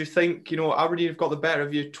 Michael, do you think, Aberdeen have got the better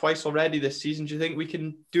of you twice already this season? Do you think we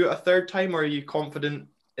can do it a third time, or are you confident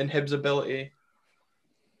in Hibs' ability?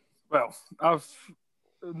 Well, I've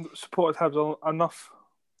supported Hibs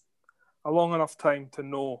a long enough time to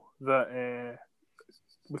know that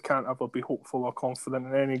we can't ever be hopeful or confident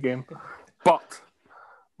in any game. But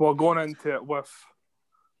we're going into it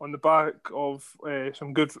on the back of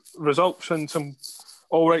some good results and some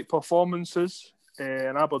all right performances,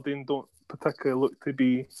 and Aberdeen don't particularly look to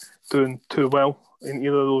be doing too well in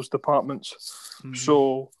either of those departments.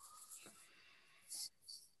 So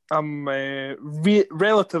I'm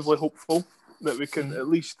relatively hopeful that we can at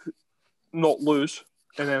least not lose,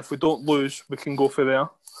 and then if we don't lose, we can go for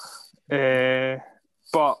there.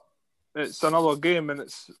 But it's another game, and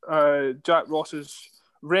it's Jack Ross's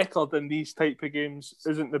record in these type of games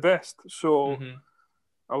isn't the best, so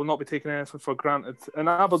I will not be taking anything for granted. And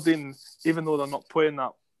Aberdeen, even though they're not playing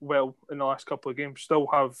that well in the last couple of games, still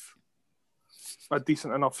have a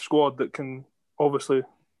decent enough squad that can obviously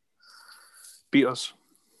beat us.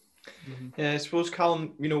 Yeah, I suppose,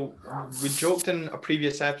 Callum, we joked in a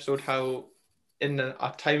previous episode how in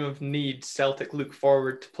a time of need, Celtic look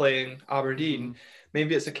forward to playing Aberdeen.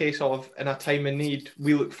 Maybe it's a case of, in a time of need,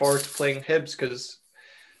 we look forward to playing Hibs, because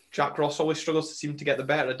Jack Ross always struggles to seem to get the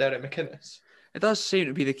better of Derek McInnes. It does seem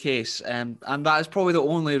to be the case, and that is probably the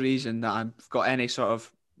only reason that I've got any sort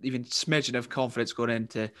of even smidgen of confidence going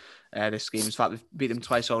into this game. In fact, we've beat them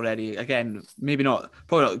twice already. Again,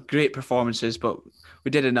 probably not great performances, but we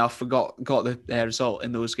did enough. We got the result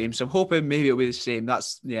in those games. So I'm hoping maybe it'll be the same.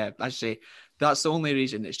 That's the only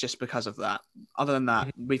reason. It's just because of that. Other than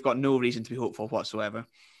that, we've got no reason to be hopeful whatsoever.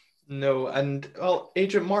 No, and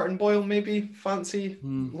Agent Martin Boyle maybe fancy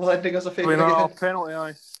lending us a favour again. Penalty,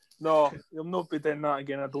 aye. No, he'll not be doing that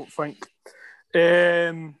again, I don't think.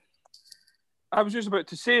 I was just about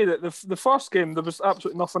to say that the first game there was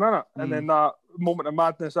absolutely nothing in it, and then that moment of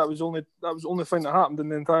madness that was the only thing that happened in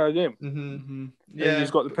the entire game. Yeah,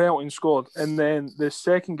 he's got the penalty and scored, and then the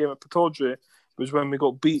second game at Pittodrie was when we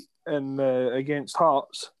got beat against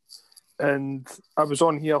Hearts, and I was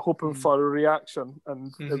on here hoping for a reaction,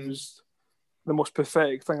 and it was the most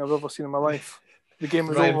pathetic thing I've ever seen in my life. The game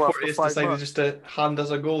was over after 5 decided minutes. Just to hand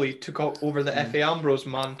us a goalie, took over the F.A. Ambrose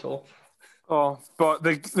mantle. Oh, but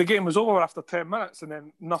the game was over after 10 minutes, and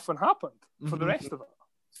then nothing happened for the rest of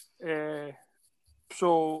it.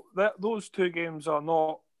 So those two games are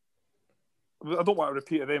not. I don't want to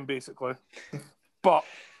repeat them basically, but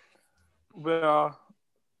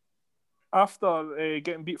after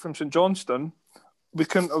getting beat from St Johnstone, we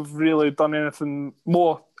couldn't have really done anything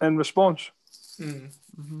more in response.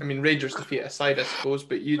 I mean, Rangers defeat aside, I suppose,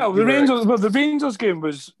 but the Rangers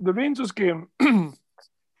game.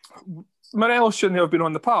 Morelos shouldn't have been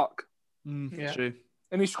on the park. True.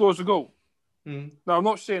 And he scores a goal. Now, I'm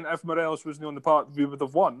not saying if Morelos wasn't on the park, we would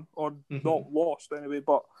have won or not lost anyway,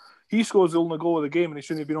 but he scores the only goal of the game and he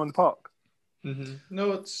shouldn't have been on the park.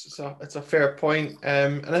 No, it's a fair point.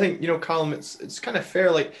 And I think, Callum, it's kind of fair.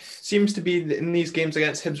 Like, seems to be in these games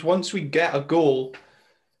against Hibs, once we get a goal,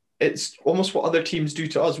 it's almost what other teams do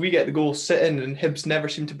to us. We get the goal, sit in, and Hibs never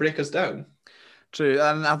seem to break us down. True,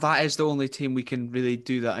 and that is the only team we can really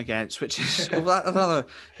do that against, which is another.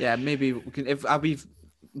 Yeah, maybe we can. I'll be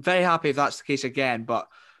very happy if that's the case again, but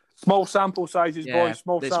small sample sizes, boys.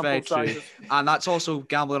 Small sample sizes, and that's also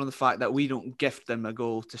gambling on the fact that we don't gift them a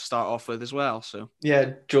goal to start off with as well. So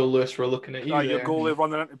yeah, Joe Lewis, we're looking at you. Your goalie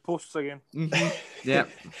running into posts again. Yeah,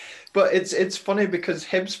 but it's funny because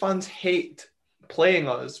Hibs fans hate playing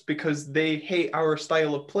us because they hate our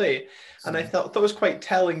style of play, and I thought that was quite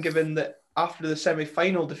telling, given that after the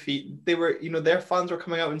semi-final defeat, they were, their fans were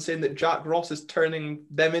coming out and saying that Jack Ross is turning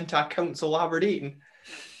them into a Council Aberdeen.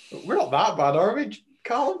 We're not that bad, are we,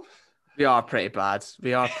 Callum? We are pretty bad.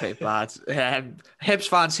 Hibs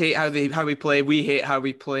fans hate how we play. We hate how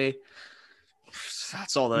we play.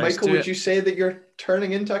 That's all there is to it. Michael, would you say that you're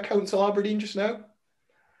turning into a Council Aberdeen just now?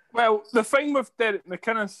 Well, the thing with Derek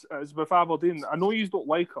McInnes is with Aberdeen, I know you don't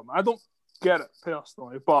like him. I don't get it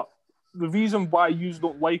personally, but the reason why you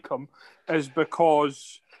don't like him is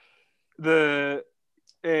because the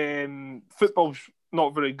football's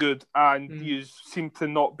not very good, and you seem to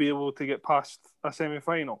not be able to get past a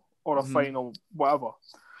semi-final or a final, whatever.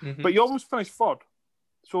 But you always finish third,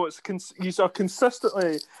 so you are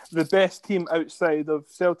consistently the best team outside of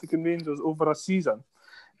Celtic and Rangers over a season.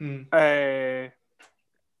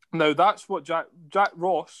 Now that's what Jack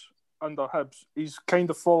Ross under Hibs, he's kind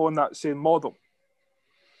of following that same model.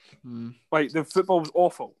 Like, the football was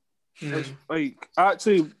awful. It's like, I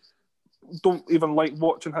actually don't even like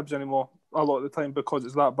watching Hibs anymore a lot of the time because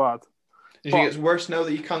it's that bad. Do you think it's worse now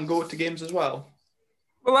that you can't go to games as well?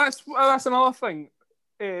 Well, that's another thing.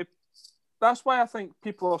 That's why I think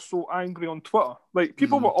people are so angry on Twitter. Like,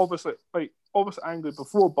 people were obviously angry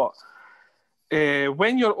before, but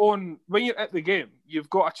when you're at the game,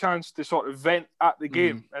 you've got a chance to sort of vent at the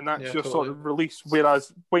game, and that's your sort of release.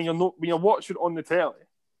 Whereas when you're watching on the telly,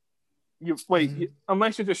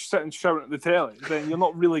 unless you're just sitting shouting at the telly, then you're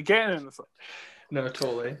not really getting anything. No,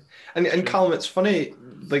 totally. And Callum, it's funny,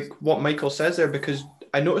 like what Michael says there, because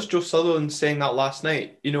I noticed Joe Sutherland saying that last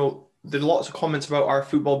night. There are lots of comments about our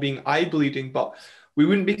football being eye-bleeding, but we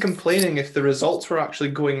wouldn't be complaining if the results were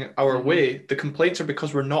actually going our way. The complaints are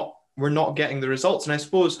because we're not getting the results. And I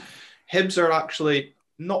suppose Hibs are actually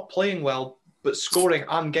not playing well, but scoring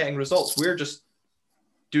and getting results. We're just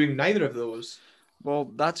doing neither of those.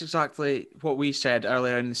 Well, that's exactly what we said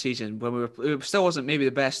earlier in the season when it still wasn't maybe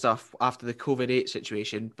the best stuff after the COVID-8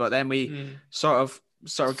 situation, but then we sort of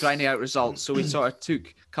grinding out results. So we sort of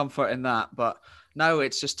took comfort in that. But now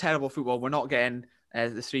it's just terrible football. We're not getting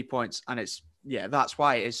the 3 points, and that's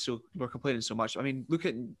why we're complaining so much. I mean, look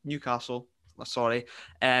at Newcastle. Sorry,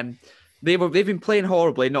 they've been playing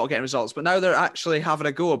horribly, not getting results, but now they're actually having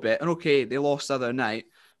a go a bit. And okay, they lost the other night.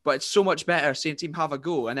 But it's so much better seeing a team have a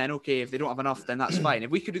go, and then, okay, if they don't have enough, then that's fine. If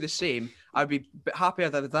we could do the same, I'd be a bit happier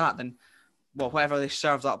with that than, whatever they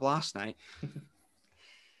served up last night.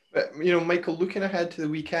 But, Michael, looking ahead to the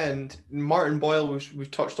weekend, Martin Boyle, we've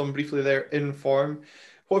touched on briefly there, in form.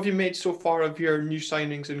 What have you made so far of your new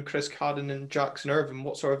signings in Chris Cadden and Jackson Irvine?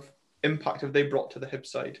 What sort of impact have they brought to the Hibs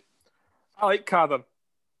side? I like Cadden.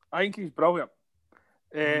 I think he's brilliant.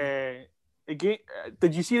 Again,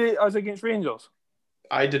 did you see us against Rangers?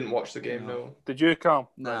 I didn't watch the game, no. Did you, Cam?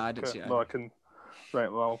 No, I didn't see it. No, I can.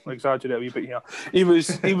 Right, well, exaggerate a wee bit here. He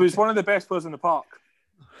was one of the best players in the park.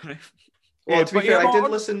 Well, to be fair, I did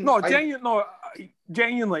listen.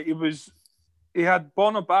 Genuinely, he had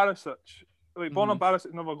Borna Barisic. Borna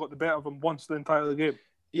Barisic never got the better of him once the entire game.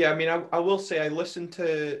 Yeah, I mean, I will say I listened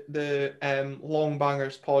to the Long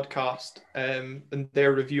Bangers podcast and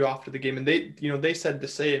their review after the game, and they said the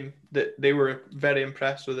same, that they were very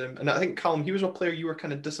impressed with him. And I think, Callum, he was a player you were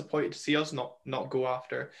kind of disappointed to see us not go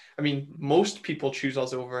after. I mean, most people choose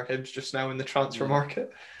us over Hibs just now in the transfer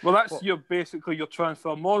market. Well, that's basically your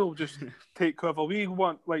transfer model. Just take whoever we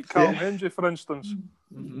want, like Callum Hendry, for instance.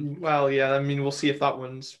 Well, yeah, I mean, we'll see if that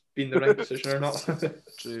one's been the right decision or not.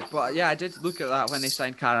 True. But yeah, I did look at that when they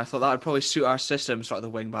signed Karen. I thought that would probably suit our system, sort of the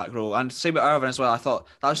wing-back role. And same with Irvine as well. I thought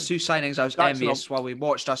that was two signings I was envious while we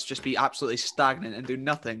watched us just be absolutely stagnant and do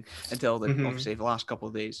nothing until obviously the last couple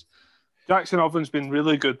of days. Jackson Irvine's been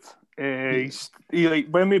really good. He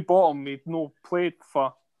when we bought him, he'd no played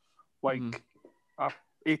for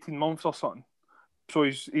 18 months or something. So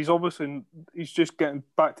he's obviously just getting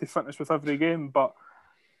back to fitness with every game. But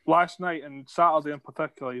last night and Saturday in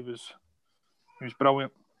particular, he was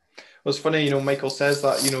brilliant. Well, it's funny, Michael says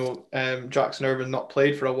that, Jackson Irvine not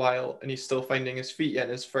played for a while and he's still finding his feet. Yet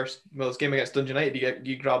in his game against Dundee United,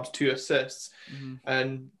 he grabs 2 assists.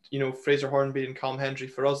 And, Fraser Hornby and Callum Hendry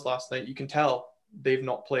for us last night, you can tell they've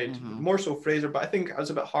not played. More so Fraser, but I think I was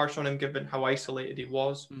a bit harsh on him given how isolated he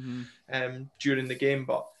was during the game.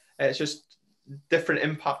 But it's just different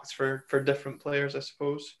impacts for different players, I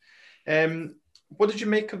suppose. What did you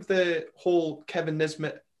make of the whole Kevin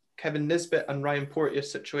Nisbet and Ryan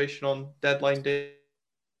Porteous situation on deadline day,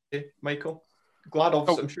 Michael?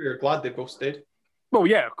 I'm sure you're glad they both stayed. Well,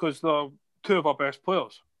 yeah, because they're two of our best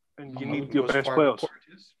players, and you need your best players.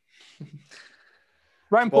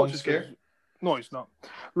 Ryan Porteous no, he's not.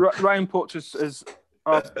 Ryan Porteous is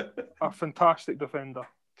a fantastic defender.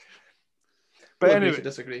 But we'll anyway,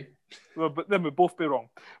 disagree. Well, but then we'd both be wrong.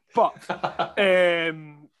 But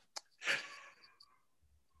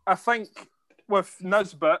I think with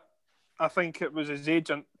Nisbet, I think it was his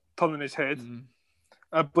agent turning his head.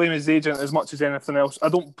 I blame his agent as much as anything else. I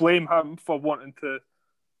don't blame him for wanting to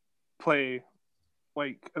play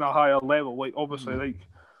in a higher level. Obviously,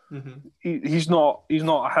 he's not a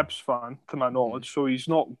Hibs fan to my knowledge, so he's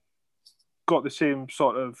not got the same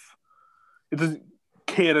sort of. He doesn't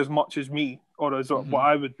care as much as me or as what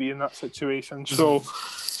I would be in that situation. So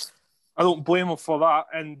I don't blame him for that,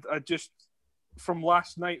 and I just. From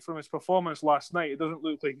his performance last night, it doesn't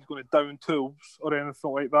look like he's going to down tools or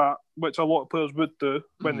anything like that, which a lot of players would do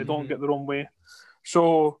when they don't get their own way.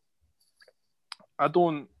 So I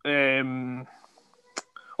don't.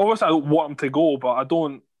 Obviously, I don't want him to go, but I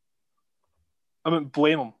wouldn't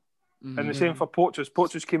blame him. And the same for Porteous.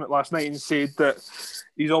 Porteous came out last night and said that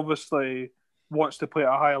he's obviously wants to play at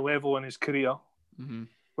a higher level in his career,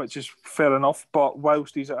 which is fair enough. But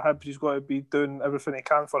whilst he's at Hibs, he's got to be doing everything he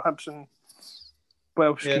can for Hibs. And what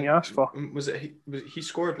else can you ask for? He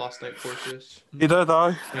scored last night, Porteous? He did,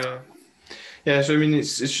 aye. Yeah. So I mean,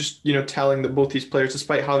 it's just telling that both these players,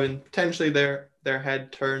 despite having potentially their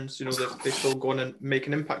head turns, that they still go on and make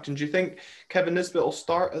an impact. And do you think Kevin Nisbet will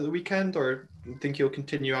start at the weekend, or do you think he'll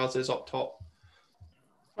continue as is up top?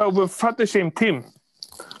 Well, we've had the same team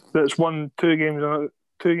that's won 2 games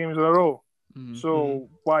in a row. So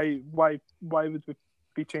why would we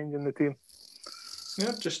be changing the team?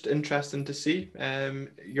 Yeah, just interesting to see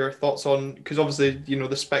your thoughts on, because obviously,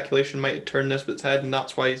 the speculation might have turned Nisbet's head and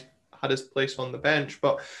that's why he's had his place on the bench.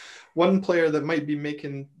 But One player that might be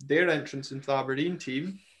making their entrance into the Aberdeen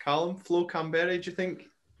team, Callum, Flo Canberra, do you think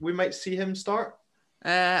we might see him start?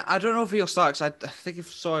 I don't know if he'll start, because I think if I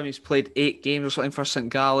saw him, he's played 8 games or something for St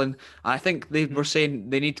Gallen. I think they were saying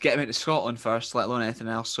they need to get him into Scotland first, let alone anything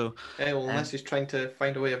else. So, Unless he's trying to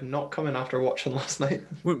find a way of not coming after watching last night.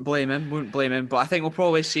 Wouldn't blame him. But I think we'll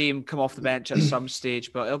probably see him come off the bench at some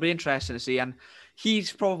stage. But it'll be interesting to see. And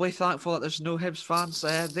he's probably thankful that there's no Hibs fans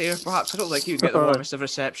there. Perhaps I don't think he would get the warmest of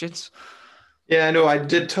receptions. Yeah, I know. I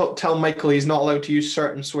did tell Michael he's not allowed to use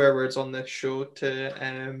certain swear words on this show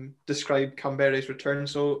to describe Canberra's return.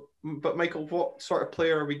 So, but Michael, what sort of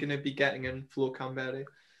player are we going to be getting in Flo Canberra?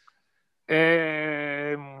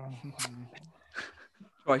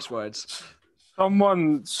 Choice words.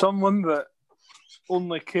 Someone that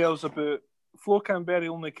only cares about Flo Canberra.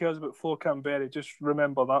 Only cares about Flo Canberra. Just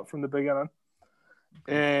remember that from the beginning.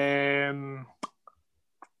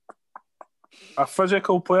 A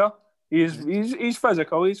physical player. He's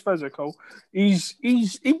physical. He's physical. He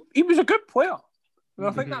was a good player, and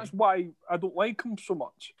I think that's why I don't like him so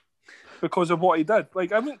much, because of what he did.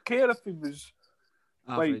 Like, I wouldn't care if he was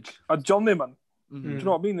Average. like a journeyman. Mm-hmm. Do you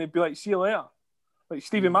know what I mean? They'd be like, "See you later," like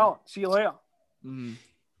Stevie Mallet. "See you later." Mm-hmm. Do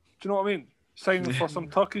you know what I mean? Signing for some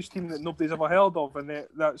Turkish team that nobody's ever heard of, and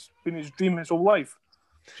that's been his dream his whole life.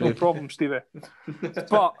 No problem, Stevie. But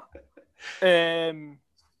what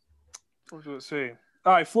was I going to say?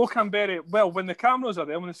 Aye, Flo Canberra. Well, when the cameras are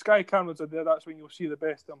there, when the Sky cameras are there, that's when you'll see the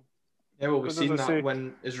best of him. Yeah, well, we've seen that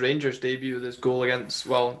when his Rangers debut with his goal against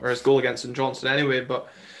St Johnstone anyway. But,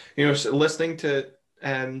 listening to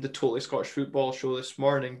the Totally Scottish Football show this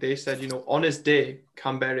morning, they said, on his day,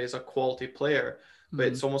 Canberra is a quality player, but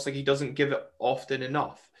it's almost like he doesn't give it often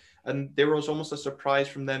enough. And there was almost a surprise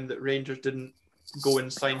from them that Rangers didn't go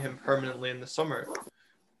and sign him permanently in the summer.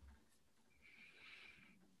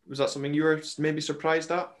 Was that something you were maybe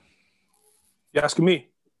surprised at? You asking me?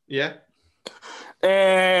 Yeah.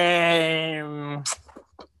 I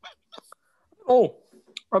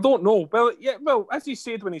don't know. Well, as he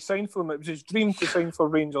said when he signed for them, it was his dream to sign for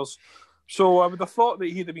Rangers. So I would have thought that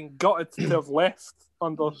he'd have been gutted to have left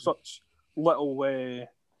under such little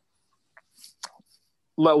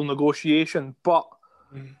negotiation. But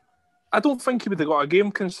I don't think he would have got a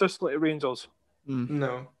game consistently at Rangers.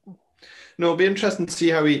 No, it'll be interesting to see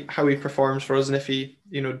how he performs for us, and if he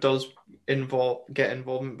does get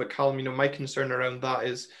involvement. But Callum, my concern around that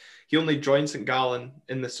is he only joined St Gallen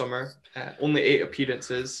in the summer, only 8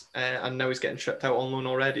 appearances, and now he's getting shipped out on loan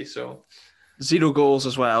already. So 0 goals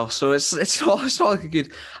as well. So it's not looking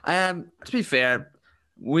good. To be fair,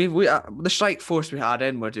 we the strike force we had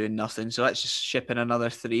in, we're doing nothing. So let's just ship in another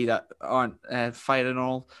 3 that aren't firing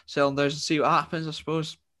all cylinders and see what happens, I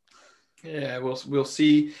suppose. Yeah, we'll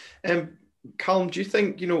see. Callum, do you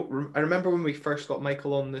think, I remember when we first got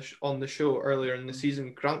Michael on the show earlier in the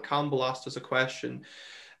season, Grant Campbell asked us a question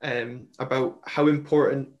about how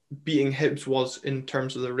important beating Hibs was in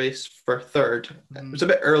terms of the race for third. It was a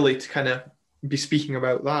bit early to kind of be speaking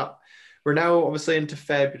about that. We're now obviously into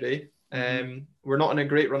February. We're not in a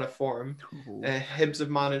great run of form. Hibs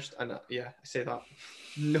have managed, and I say that,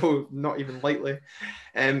 no, not even lightly.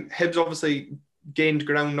 Hibs obviously gained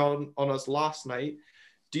ground on us last night.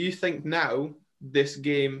 Do you think now this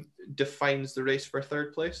game defines the race for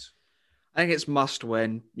third place? I think it's must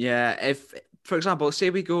win. Yeah, if, for example, say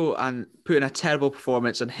we go and put in a terrible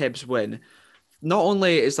performance and Hibs win, not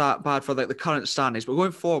only is that bad for the current standings, but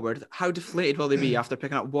going forward, how deflated will they be after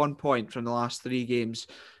picking up 1 point from the last 3 games,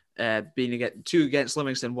 being 2 against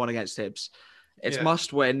Livingston, 1 against Hibs? It's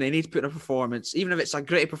must win. They need to put in a performance, even if it's a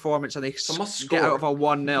gritty performance and they get out of a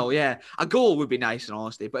 1-0. Yeah, a goal would be nice in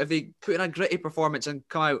honesty, but if they put in a gritty performance and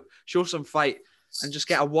come out, show some fight, and just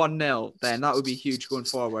get a 1-0, then that would be huge going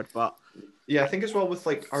forward. But yeah, I think as well with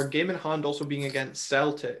our game in hand also being against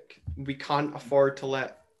Celtic, we can't afford to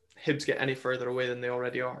let Hibs get any further away than they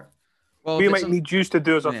already are. Well, we might need you to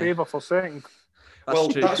do us a favour for second.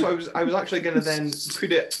 That's what I was actually going to then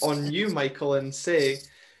put it on you, Michael, and say,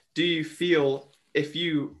 do you feel if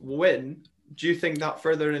you win, do you think that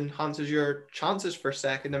further enhances your chances for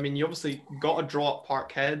second? I mean, you obviously got a draw at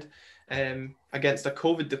Parkhead against a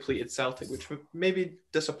COVID-depleted Celtic, which we may be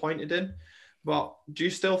disappointed in. But do you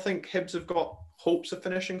still think Hibs have got hopes of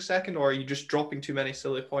finishing second, or are you just dropping too many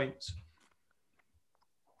silly points?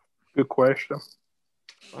 Good question.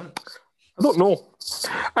 Thanks. I don't know.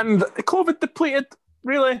 And COVID-depleted,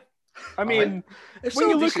 really? I mean, when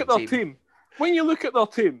you look at their team,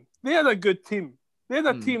 they're a good team. They're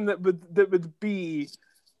the team that would be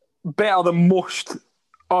better than most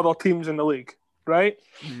other teams in the league, right?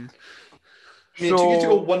 Mm. So, it took you to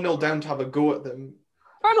go 1-0 down to have a go at them.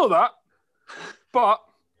 I know that, but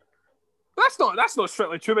That's not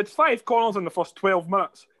strictly true. It's 5 corners in the first 12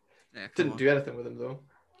 minutes. Yeah, come Didn't on. do anything with him though.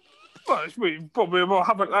 Well, probably not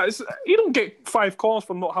having. You don't get 5 corners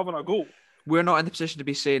for not having a goal. We're not in the position to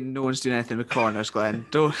be saying no one's doing anything with corners, Glenn.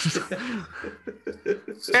 Don't.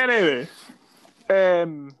 Anyway,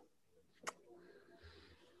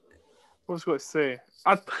 what was I going to say?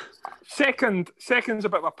 Second's a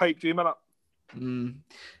bit of a pipe dream, innit?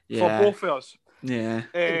 Yeah. For both of us. Yeah.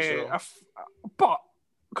 think so. But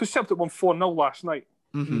because Celtic won 4-0 last night,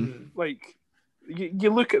 like you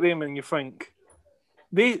look at them and you think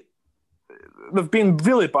they've been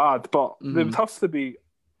really bad, but they would have to be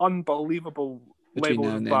unbelievable Between levels now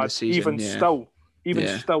of and the end of bad, the season,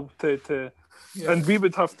 even still to and we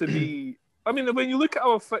would have to be. I mean, when you look at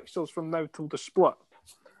our fixtures from now till the split,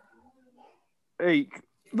 like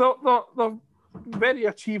they're very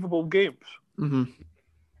achievable games.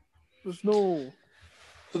 There's no.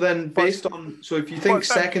 So then, based on if you think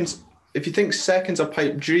seconds a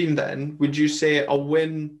pipe dream, then would you say a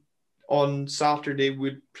win on Saturday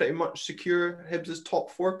would pretty much secure Hibs' top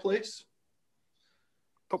 4 place?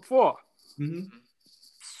 Top 4?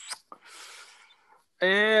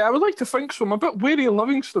 I would like to think so. I'm a bit wary of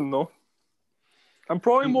Livingston, though. I'm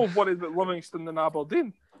probably more worried about Livingston than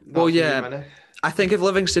Aberdeen. Well, yeah. I think if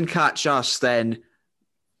Livingston catch us, then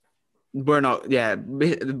we're not. Yeah,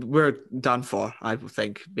 we're done for. I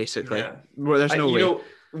think basically. Yeah. There's no way.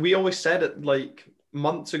 We always said it like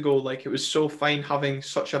months ago. Like it was so fine having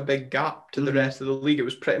such a big gap to the rest of the league. It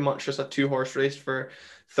was pretty much just a 2-horse race for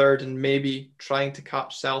third and maybe trying to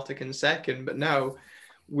catch Celtic in second. But now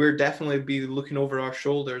we're definitely be looking over our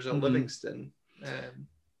shoulders at Livingston.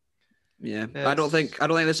 Yeah, I don't think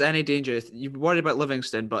there's any danger. You're worried about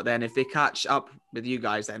Livingston, but then if they catch up with you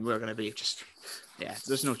guys, then we're going to be just,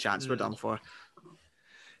 there's no chance. We're done for.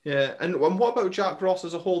 Yeah, and what about Jack Ross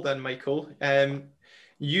as a whole then, Michael?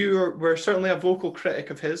 You were certainly a vocal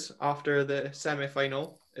critic of his after the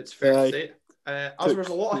semi-final, it's fair to say. As was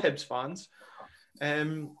a lot of Hibs fans.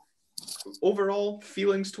 Overall,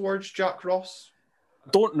 feelings towards Jack Ross?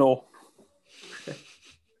 Don't know.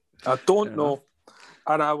 I don't know.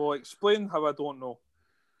 And I will explain how I don't know.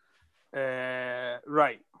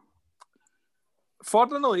 Right.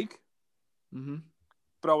 Third in the league.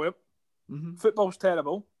 Brilliant. Football's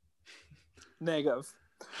terrible. Negative.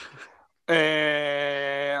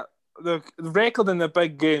 The record in the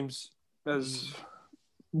big games is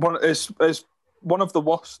one of the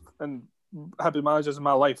worst in Hibs managers in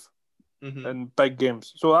my life in big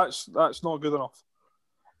games. So that's not good enough.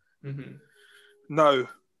 Now,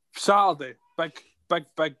 Saturday, big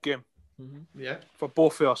game. Yeah. For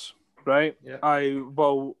both of us, right? Yeah. I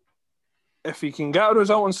will, if he can get a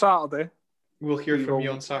result on Saturday, we'll hear from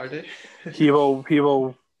you on Saturday. he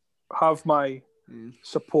will have my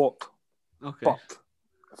support. Okay. But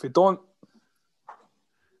if he don't,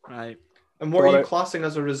 right. And what are you classing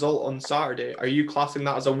as a result on Saturday? Are you classing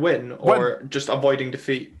that as a win or just avoiding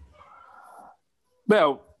defeat?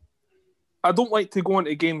 Well, I don't like to go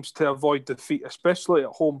into games to avoid defeat, especially at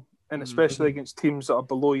home and especially against teams that are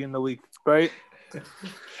below you in the league, right?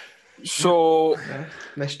 So,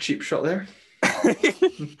 nice cheap shot there.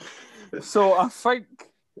 So I think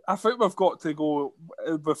we've got to go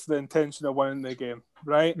with the intention of winning the game,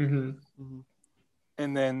 right? And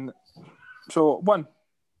then, so 1.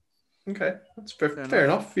 Okay, that's fair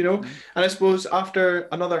enough, you know. And I suppose after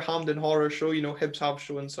another Hampden Horror show, you know, Hibs have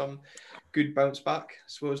shown some good bounce back. I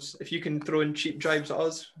suppose if you can throw in cheap jibes at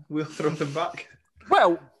us, we'll throw them back.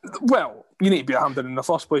 Well, you need to be a Hampden in the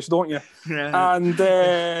first place, don't you? Yeah. And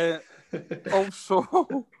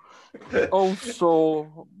also,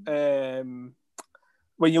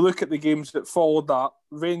 when you look at the games that followed that,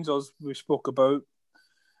 Rangers we spoke about,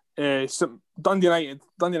 Dundee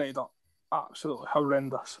United are absolutely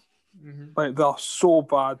horrendous. Like they're so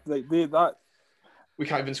bad. Like we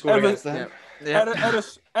can't even score against them.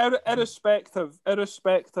 Irrespective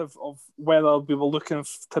of whether we were looking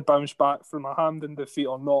to bounce back from a Hampden defeat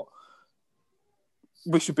or not,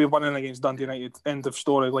 we should be winning against Dundee United. End of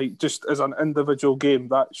story. Like just as an individual game,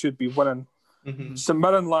 that should be winning. St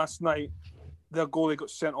Mirren last night, their goalie got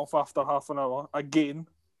sent off after half an hour. Again,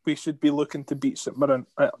 we should be looking to beat St Mirren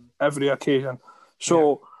at every occasion.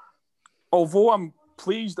 So, although I'm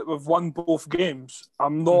pleased that we've won both games,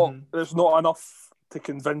 I'm not. There's not enough to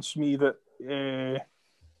convince me that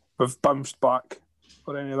we've bounced back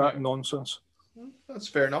or any of that nonsense. That's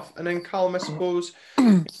fair enough. And then, Callum, I suppose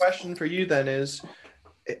the question for you then is,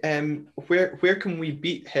 where can we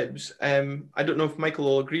beat Hibs? I don't know if Michael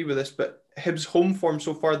will agree with this, but Hibs' home form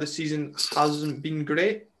so far this season hasn't been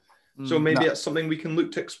great. So maybe that's something we can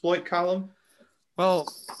look to exploit, Callum.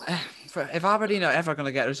 Well, if Aberdeen are ever going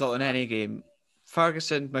to get a result in any game,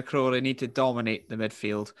 Ferguson, McCrory need to dominate the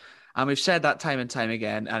midfield. And we've said that time and time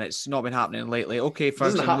again, and it's not been happening lately. Okay, It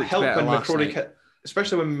doesn't Ferguson looked help better when last night.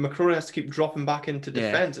 especially when McCrory has to keep dropping back into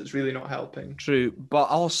Yeah. defence. It's really not helping. True, but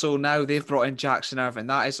also now they've brought in Jackson Irvine.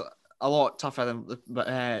 That is a lot tougher than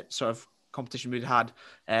the sort of competition we'd had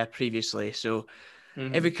previously. So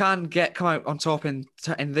if we can come out on top in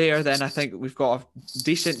there, then I think we've got a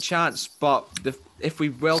decent chance. But if we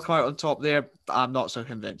will come out on top there, I'm not so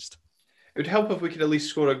convinced. It would help if we could at least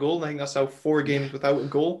score a goal. I think that's how 4 games without a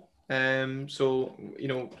goal. So, you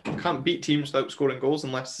know, we can't beat teams without scoring goals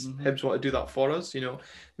unless Hibs want to do that for us. You know,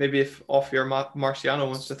 maybe if Ophir Marciano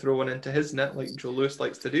wants to throw one into his net like Joe Lewis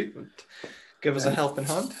likes to do, give us a helping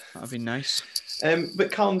hand. That'd be nice.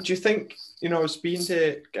 But Callum, do you think, you know, I was speaking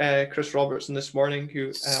to Chris Robertson this morning, who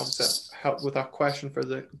obviously helped with our question for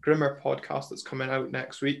the Grimmer podcast that's coming out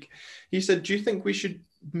next week. He said, do you think we should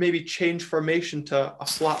maybe change formation to a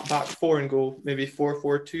flat back 4 and go maybe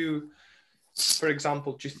 4-4-2, for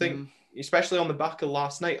example? Do you think, especially on the back of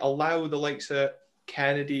last night, allow the likes of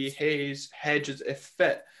Kennedy, Hayes, Hedges, if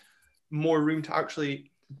fit, more room to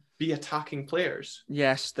actually be attacking players?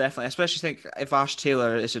 Yes, definitely. Especially think if Ash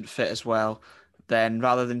Taylor isn't fit as well, then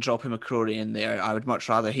rather than dropping McCrory in there, I would much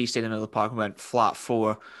rather he stayed in the park and went flat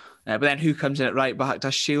 4. But then who comes in at right back?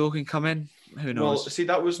 Does Shea Logan come in? Who knows? Well, see,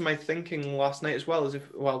 that was my thinking last night as well.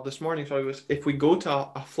 This morning, sorry, was if we go to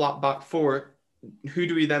a flat back 4, who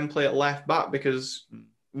do we then play at left back? Because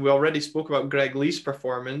we already spoke about Greg Lee's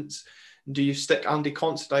performance. Do you stick Andy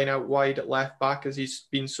Considine out wide at left back as he's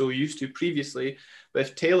been so used to previously? But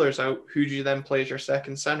if Taylor's out, who do you then play as your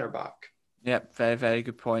second centre back? Yep, very, very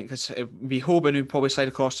good point. Because it would be Hoban who'd probably slide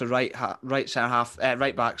across to right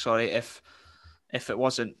back. Sorry, if it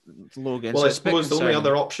wasn't Logan. Well, so I suppose the only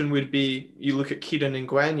other option would be you look at Kieran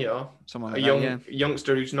Ngwenya, someone like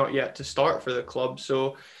youngster who's not yet to start for the club.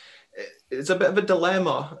 So it's a bit of a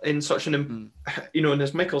dilemma in such an, you know, and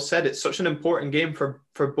as Michael said, it's such an important game for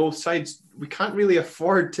both sides. We can't really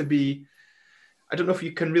afford to be, I don't know if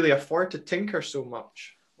you can really afford to tinker so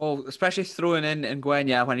much. Well, especially throwing in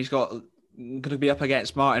Ngwenya when he's going to be up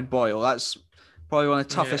against Martin Boyle. That's probably one of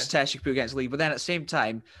the toughest tests you can put against Lee. But then at the same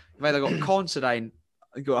time, you've either got Considine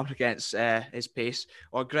go up against his pace,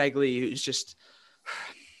 or Greg Lee, who's just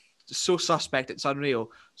so suspect, it's unreal.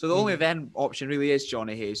 So the only then option really is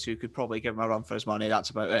Johnny Hayes, who could probably give him a run for his money.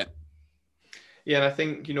 That's about it. Yeah, and I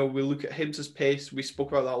think, you know, we look at Hibs' pace. We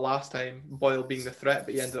spoke about that last time, Boyle being the threat,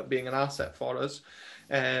 but he ended up being an asset for us.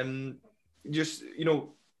 Just, you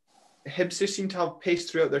know, Hibs just seem to have pace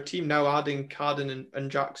throughout their team now, adding Cadden and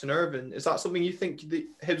Jackson Irvine. Is that something you think the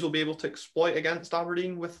Hibs will be able to exploit against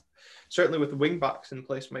Aberdeen, certainly with the wing backs in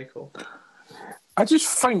place, Michael? I just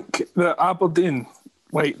think that Aberdeen,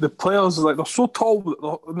 like, the players, like, they're so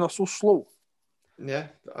tall and they're so slow. Yeah,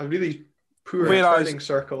 a really poor turning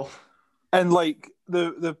circle. And, like,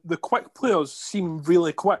 the quick players seem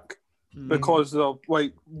really quick because they're,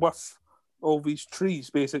 like, with all these trees,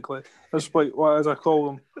 basically. That's like what as I call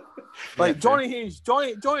them. Like Johnny Hayes,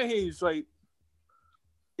 like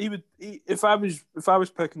if I was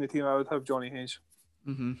picking the team, I would have Johnny Hayes.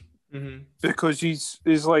 Because he's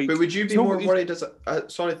like. But would you be more worried as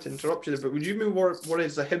sorry to interrupt you there, but would you be more worried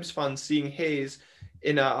as a Hibs fan seeing Hayes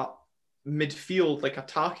in a midfield like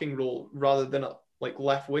attacking role rather than a like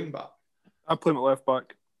left wing back? I play him at left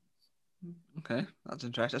back. Okay, that's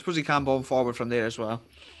interesting. I suppose he can bomb forward from there as well.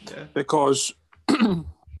 Yeah. Because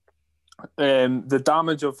the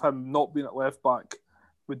damage of him not being at left back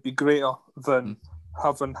would be greater than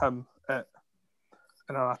having him in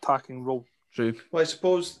an attacking role. True. Well, I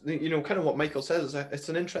suppose, you know, kind of what Michael says, it's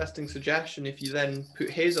an interesting suggestion. If you then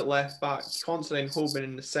put Hayes at left back, Considine, Hoban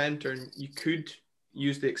in the centre, and you could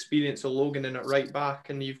use the experience of Logan in at right back,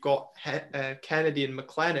 and you've got Kennedy and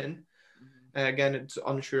McLennan. Again, it's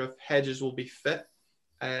unsure if Hedges will be fit.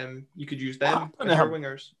 You could use them as your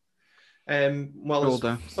wingers.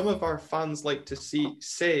 Some of our fans like to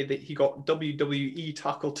say that he got WWE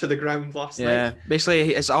tackled to the ground last night. Yeah,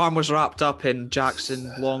 basically his arm was wrapped up in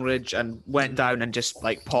Jackson Longridge and went down and just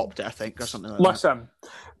like popped it, I think, or something like that. Listen,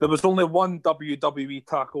 there was only one WWE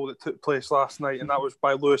tackle that took place last night, and that was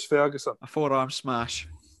by Lewis Ferguson. A forearm smash.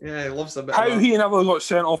 Yeah, he loves a bit. How he never got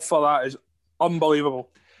sent off for that is unbelievable.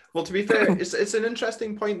 Well, to be fair, it's an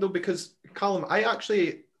interesting point though, because Callum, I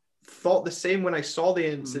actually thought the same when I saw the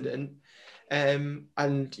incident. And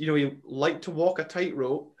you know, he liked to walk a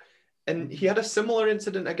tightrope, and he had a similar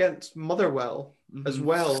incident against Motherwell as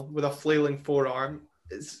well with a flailing forearm.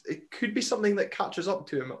 It could be something that catches up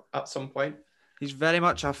to him at some point. He's very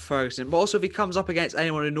much a Ferguson, but also if he comes up against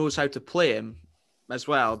anyone who knows how to play him, as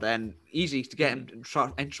well, then easy to get him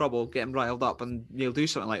in trouble, get him riled up, and he'll do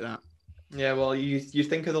something like that. Yeah, well, you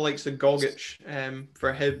think of the likes of Gogic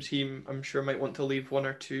for Hibs. I'm sure might want to leave 1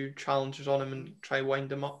 or 2 challenges on him and try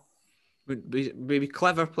wind him up. Would be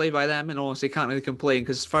clever play by them, and honestly, can't really complain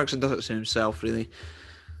because Ferguson does it to himself, really.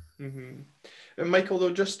 Mm-hmm. And Michael,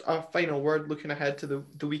 though, just a final word looking ahead to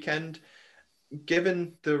the weekend.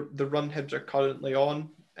 Given the run Hibs are currently on,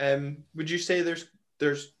 would you say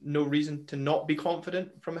there's no reason to not be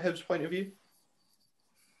confident from a Hibs point of view?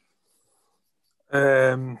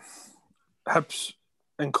 Hibs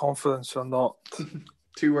and confidence are not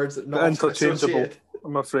 2 words that not interchangeable. associated.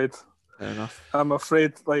 I'm afraid. Fair enough. I'm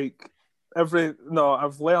afraid, I've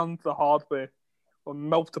learned the hard way on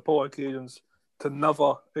multiple occasions to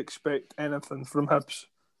never expect anything from Hibs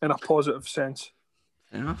in a positive sense.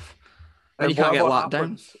 Fair enough. And you can't get locked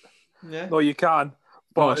down. Yeah. No, you can,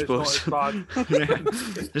 but I it's not suppose. as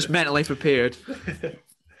bad. Just mentally prepared.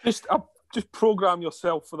 Just program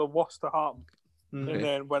yourself for the worst to happen, Okay. and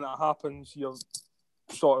then when it happens, you're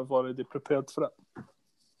sort of already prepared for it.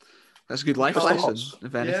 That's a good life That's lesson,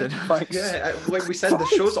 if anything. Thanks. Yeah, like we said, the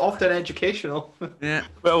show's often educational. Yeah.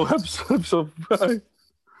 Well, Hibs are. I think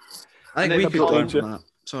And we then could Colin- learn from that.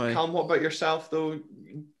 Sorry. Calm, what about yourself, though?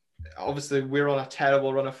 Obviously, we're on a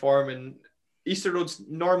terrible run of form, and Easter Road's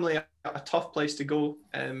normally a tough place to go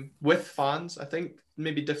with fans. I think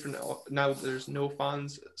maybe different now that there's no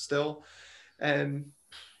fans still. Do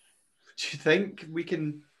you think we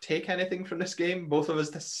can take anything from this game? Both of us,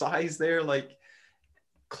 the size there,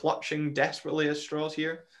 clutching desperately at straws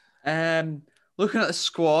here. Looking at the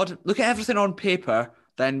squad, look at everything on paper,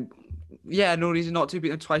 then yeah, no reason not to beat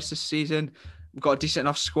them twice this season. We've got a decent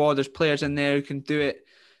enough squad. There's players in there who can do it.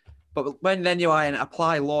 But when then you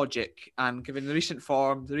apply logic and given the recent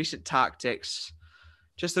form, the recent tactics,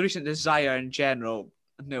 just the recent desire in general,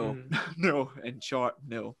 no. No, in short,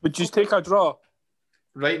 no. Would you take a draw?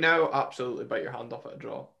 Right now, absolutely bite your hand off at a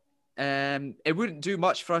draw. It wouldn't do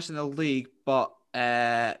much for us in the league, but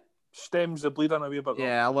Stems the bleeding a wee bit.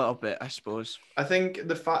 yeah, a little bit, I suppose. I think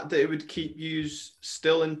the fact that it would keep you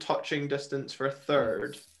still in touching distance for a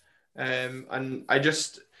third, and I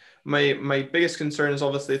just my biggest concern is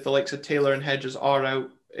obviously if the likes of Taylor and Hedges are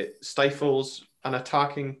out, it stifles an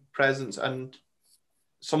attacking presence and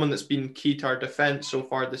someone that's been key to our defence so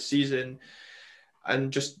far this season.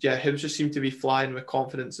 And Hibs just seem to be flying with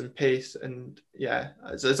confidence and pace, and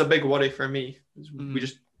it's a big worry for me. We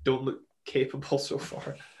just don't look capable so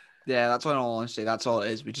far. Yeah, that's what I'll honestly. That's all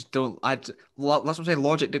it is. We just don't. That's what I'm saying.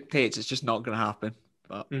 Logic dictates. It's just not going to happen.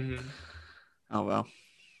 But oh well.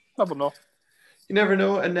 Never know. You never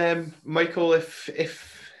know. And Michael,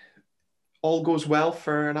 if all goes well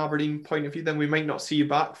for an Aberdeen point of view, then we might not see you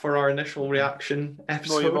back for our initial reaction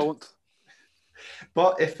episode. No, you won't.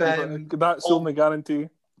 But if that's the only guarantee.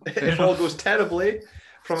 If all goes terribly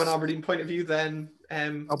from an Aberdeen point of view, then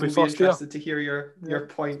I'll be be interested to hear your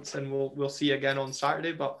points, and we'll see you again on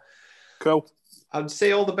Saturday. But cool. I'd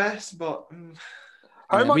say all the best. But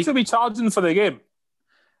how much are we charging for the game?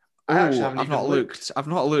 I've not looked. I've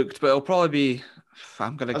not looked, but it'll probably be.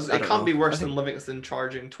 It can't be worse than Livingston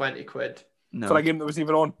charging 20 quid for a game that was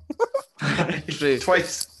even on. True.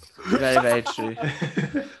 Twice. Very, very true.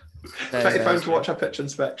 £20 to watch a pitch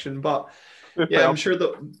inspection, but I'm sure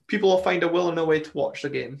that people will find a will and a way to watch the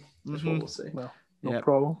game. That's what we'll say. Well, no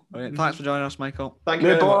problem. Right. Thanks for joining us, Michael. Thank you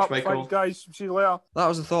very much, Michael. Thanks, guys. See you later. That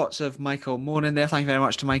was the thoughts of Michael Moaning there. Thank you very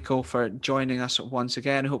much to Michael for joining us once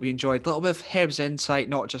again. I hope you enjoyed a little bit of Hibs insight,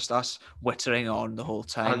 not just us wittering on the whole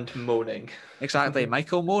time. And moaning. Exactly.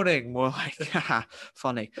 Michael moaning. More like,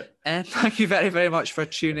 funny. And thank you very, very much for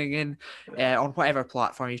tuning in on whatever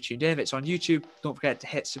platform you tuned in. If it's on YouTube, don't forget to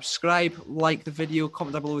hit subscribe, like the video,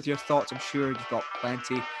 comment down below with your thoughts. I'm sure you've got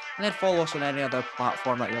plenty. And then follow us on any other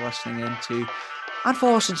platform that you're listening into. And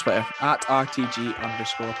follow us on Twitter at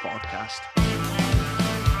 @RTG_podcast.